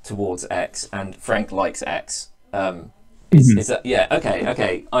approval towards X, and Frank likes X. Is that yeah?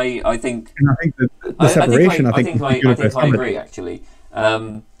 Okay. I think. And I think the separation. I think I agree actually.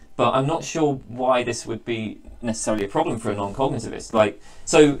 But I'm not sure why this would be necessarily a problem for a non-cognitivist. Like,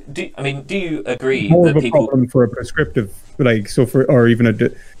 so do you agree More that of a people? problem for a prescriptive, like, so for, or even a,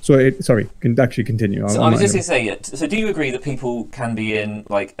 sorry, can actually continue. So I was just going to say, so do you agree that people can be in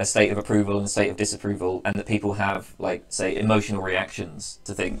like a state of approval and a state of disapproval, and that people have like, say, emotional reactions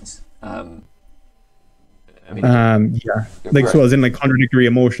to things? Yeah, like, so as in like contradictory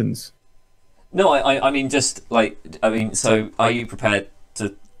emotions. No, I mean just like, so are you prepared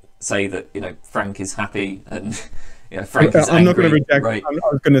to say that, you know, Frank is happy and Frank is angry? I'm not going to reject. Right? I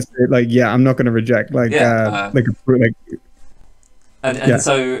was going to say like, yeah, I'm not going to reject like And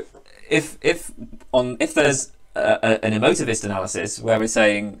so if there's an emotivist analysis where we're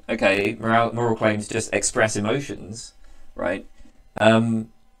saying, okay, moral claims just express emotions, right? I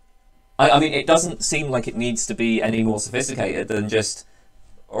mean, it doesn't seem like it needs to be any more sophisticated than just,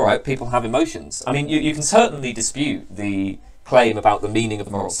 all right, people have emotions. I mean, you can certainly dispute the claim about the meaning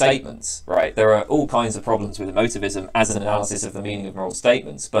of moral statements, right? There are all kinds of problems with emotivism as an analysis of the meaning of moral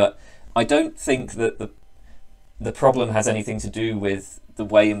statements, but I don't think that the problem has anything to do with the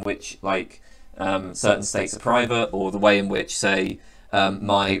way in which, like, certain states are private, or the way in which, say,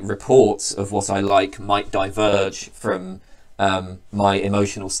 my reports of what I like might diverge from my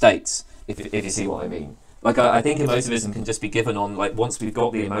emotional states, if you see what I mean. Like, I think emotivism can just be given on, like, once we've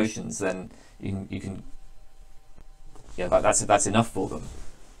got the emotions, then you can like, that's enough for them.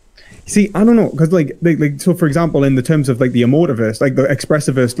 See, I don't know, because like so, for example, in the terms of like the emotivist, like the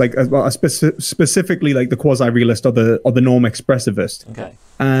expressivist, like as well, specifically like the quasi-realist or the norm expressivist. Okay.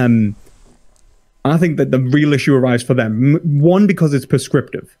 I think that the real issue arises for them. One, because it's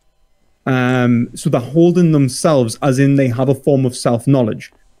prescriptive. So they're holding themselves as in they have a form of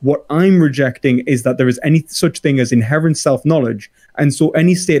self-knowledge. What I'm rejecting is that there is any such thing as inherent self-knowledge, and so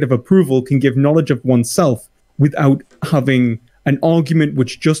any state of approval can give knowledge of oneself without having an argument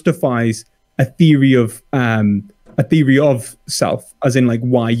which justifies a theory of self, as in like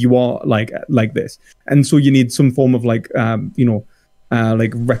why you are like this. And so you need some form of like I'm going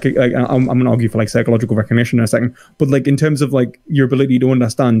to argue for like psychological recognition in a second, but like in terms of like your ability to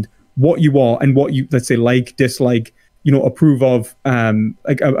understand what you are and what you, let's say, like, dislike, approve of,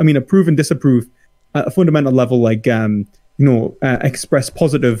 approve and disapprove at a fundamental level, like express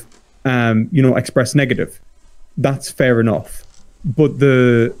positive, express negative. That's fair enough. But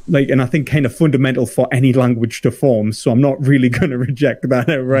and I think kind of fundamental for any language to form. So I'm not really going to reject that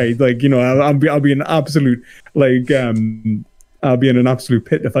outright. Like, I'll be an absolute, like, I'll be in an absolute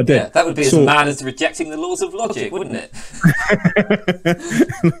pit if I did. Yeah, that would be as mad as rejecting the laws of logic, wouldn't it?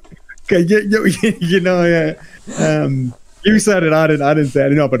 Okay, you said it, I didn't say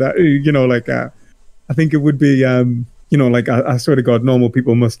it, but I think it would be, I swear to God, normal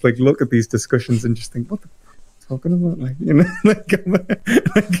people must like look at these discussions and just think, what the talking about,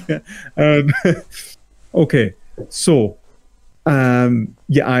 okay, so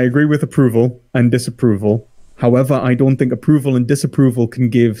I agree with approval and disapproval. However, I don't think approval and disapproval can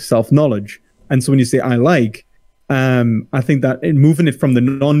give self-knowledge. And so when you say I like, I think that moving it from the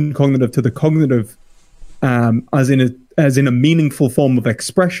non-cognitive to the cognitive, as in a meaningful form of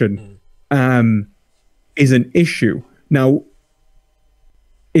expression, is an issue. Now,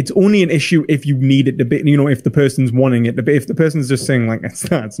 it's only an issue if you need it to be, if the person's wanting it to be. If the person's just saying like,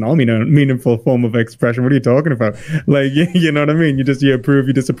 it's not a meaningful form of expression. What are you talking about? Like, you know what I mean? You approve,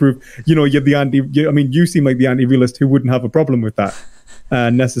 you disapprove. You're the you seem like the anti-realist who wouldn't have a problem with that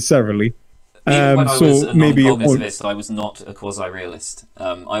necessarily. Even when I was a non-cognitivist, I was not a quasi-realist.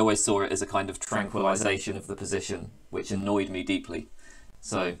 I always saw it as a kind of tranquilization of the position, which annoyed me deeply.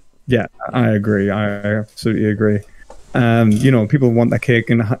 So yeah, I agree. I absolutely agree. People want that cake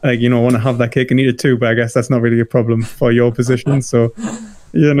and want to have that cake and eat it too, but I guess that's not really a problem for your position. So,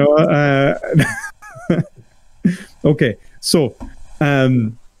 okay. So, I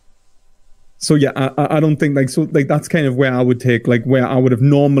don't think that's kind of where I would take, like, where I would have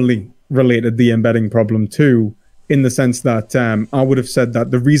normally related the embedding problem to, in the sense that I would have said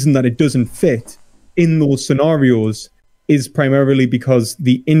that the reason that it doesn't fit in those scenarios is primarily because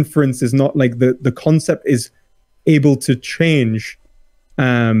the inference is not like the concept is able to change.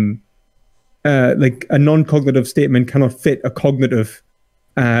 Like a non-cognitive statement cannot fit a cognitive,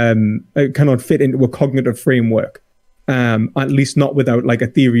 cannot fit into a cognitive framework. At least not without like a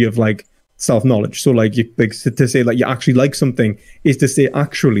theory of like self-knowledge. So like to say like you actually like something is to say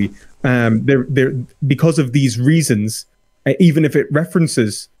actually there because of these reasons, even if it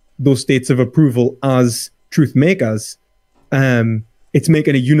references those states of approval as truth makers, it's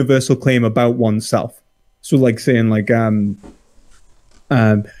making a universal claim about oneself. So like saying like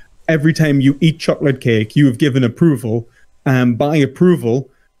every time you eat chocolate cake, you have given approval By approval,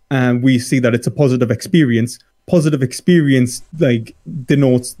 we see that it's a positive experience. Positive experience like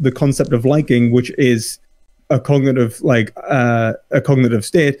denotes the concept of liking, which is a cognitive a cognitive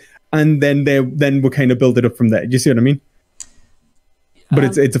state, and then we'll kind of build it up from there. Do you see what I mean?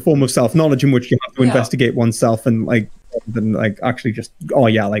 But it's a form of self-knowledge in which you have to investigate oneself and actually just, oh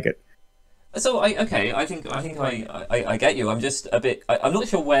yeah, I like it. So I think I get you. I'm just a bit. I'm not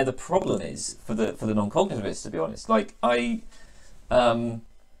sure where the problem is for the non-cognitivists, to be honest.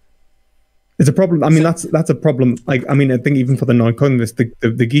 It's a problem. I mean, that's a problem. Like, I mean, I think even for the non-cognitivists,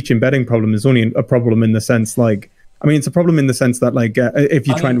 the Geach embedding problem is only a problem in the sense, it's a problem in the sense that, if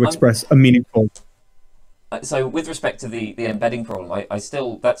you're trying to express a meaningful. So, with respect to the embedding problem, I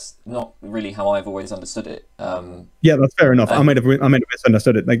still, that's not really how I've always understood it. Yeah, that's fair enough. I might have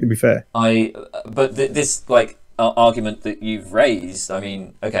misunderstood it. Like, to be fair, but this argument that you've raised, I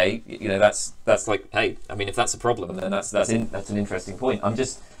mean, okay, that's like, hey, I mean, if that's a problem, then that's an interesting point. I'm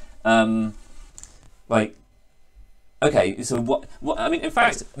just okay, so what I mean, in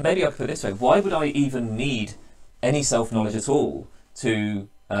fact, maybe I'll put it this way: why would I even need any self-knowledge at all to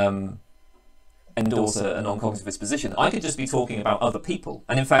endorse a non-cognitivist position? I could just be talking about other people,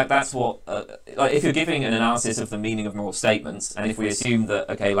 and in fact, that's what if you're giving an analysis of the meaning of moral statements, and if we assume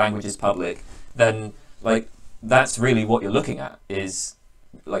that language is public, then that's really what you're looking at is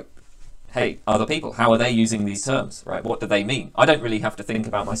hey, other people, how are they using these terms, right? What do they mean? I don't really have to think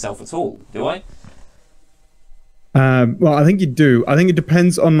about myself at all, do I? Well, I think you do. I think it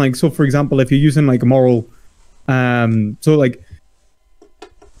depends on so for example, if you're using a moral,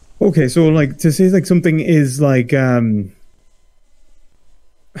 okay, so to say something is kind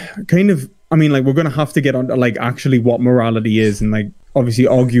of, I mean, we're gonna have to get on to actually what morality is and obviously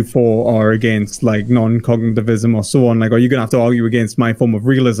argue for or against non-cognitivism or so on. Or you're gonna have to argue against my form of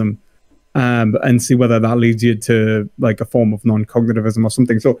realism, and see whether that leads you to a form of non-cognitivism or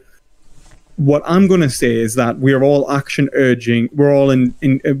something. So what I'm going to say is that we're all action urging. We're all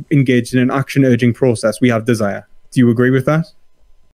engaged in an action urging process. We have desire. Do you agree with that?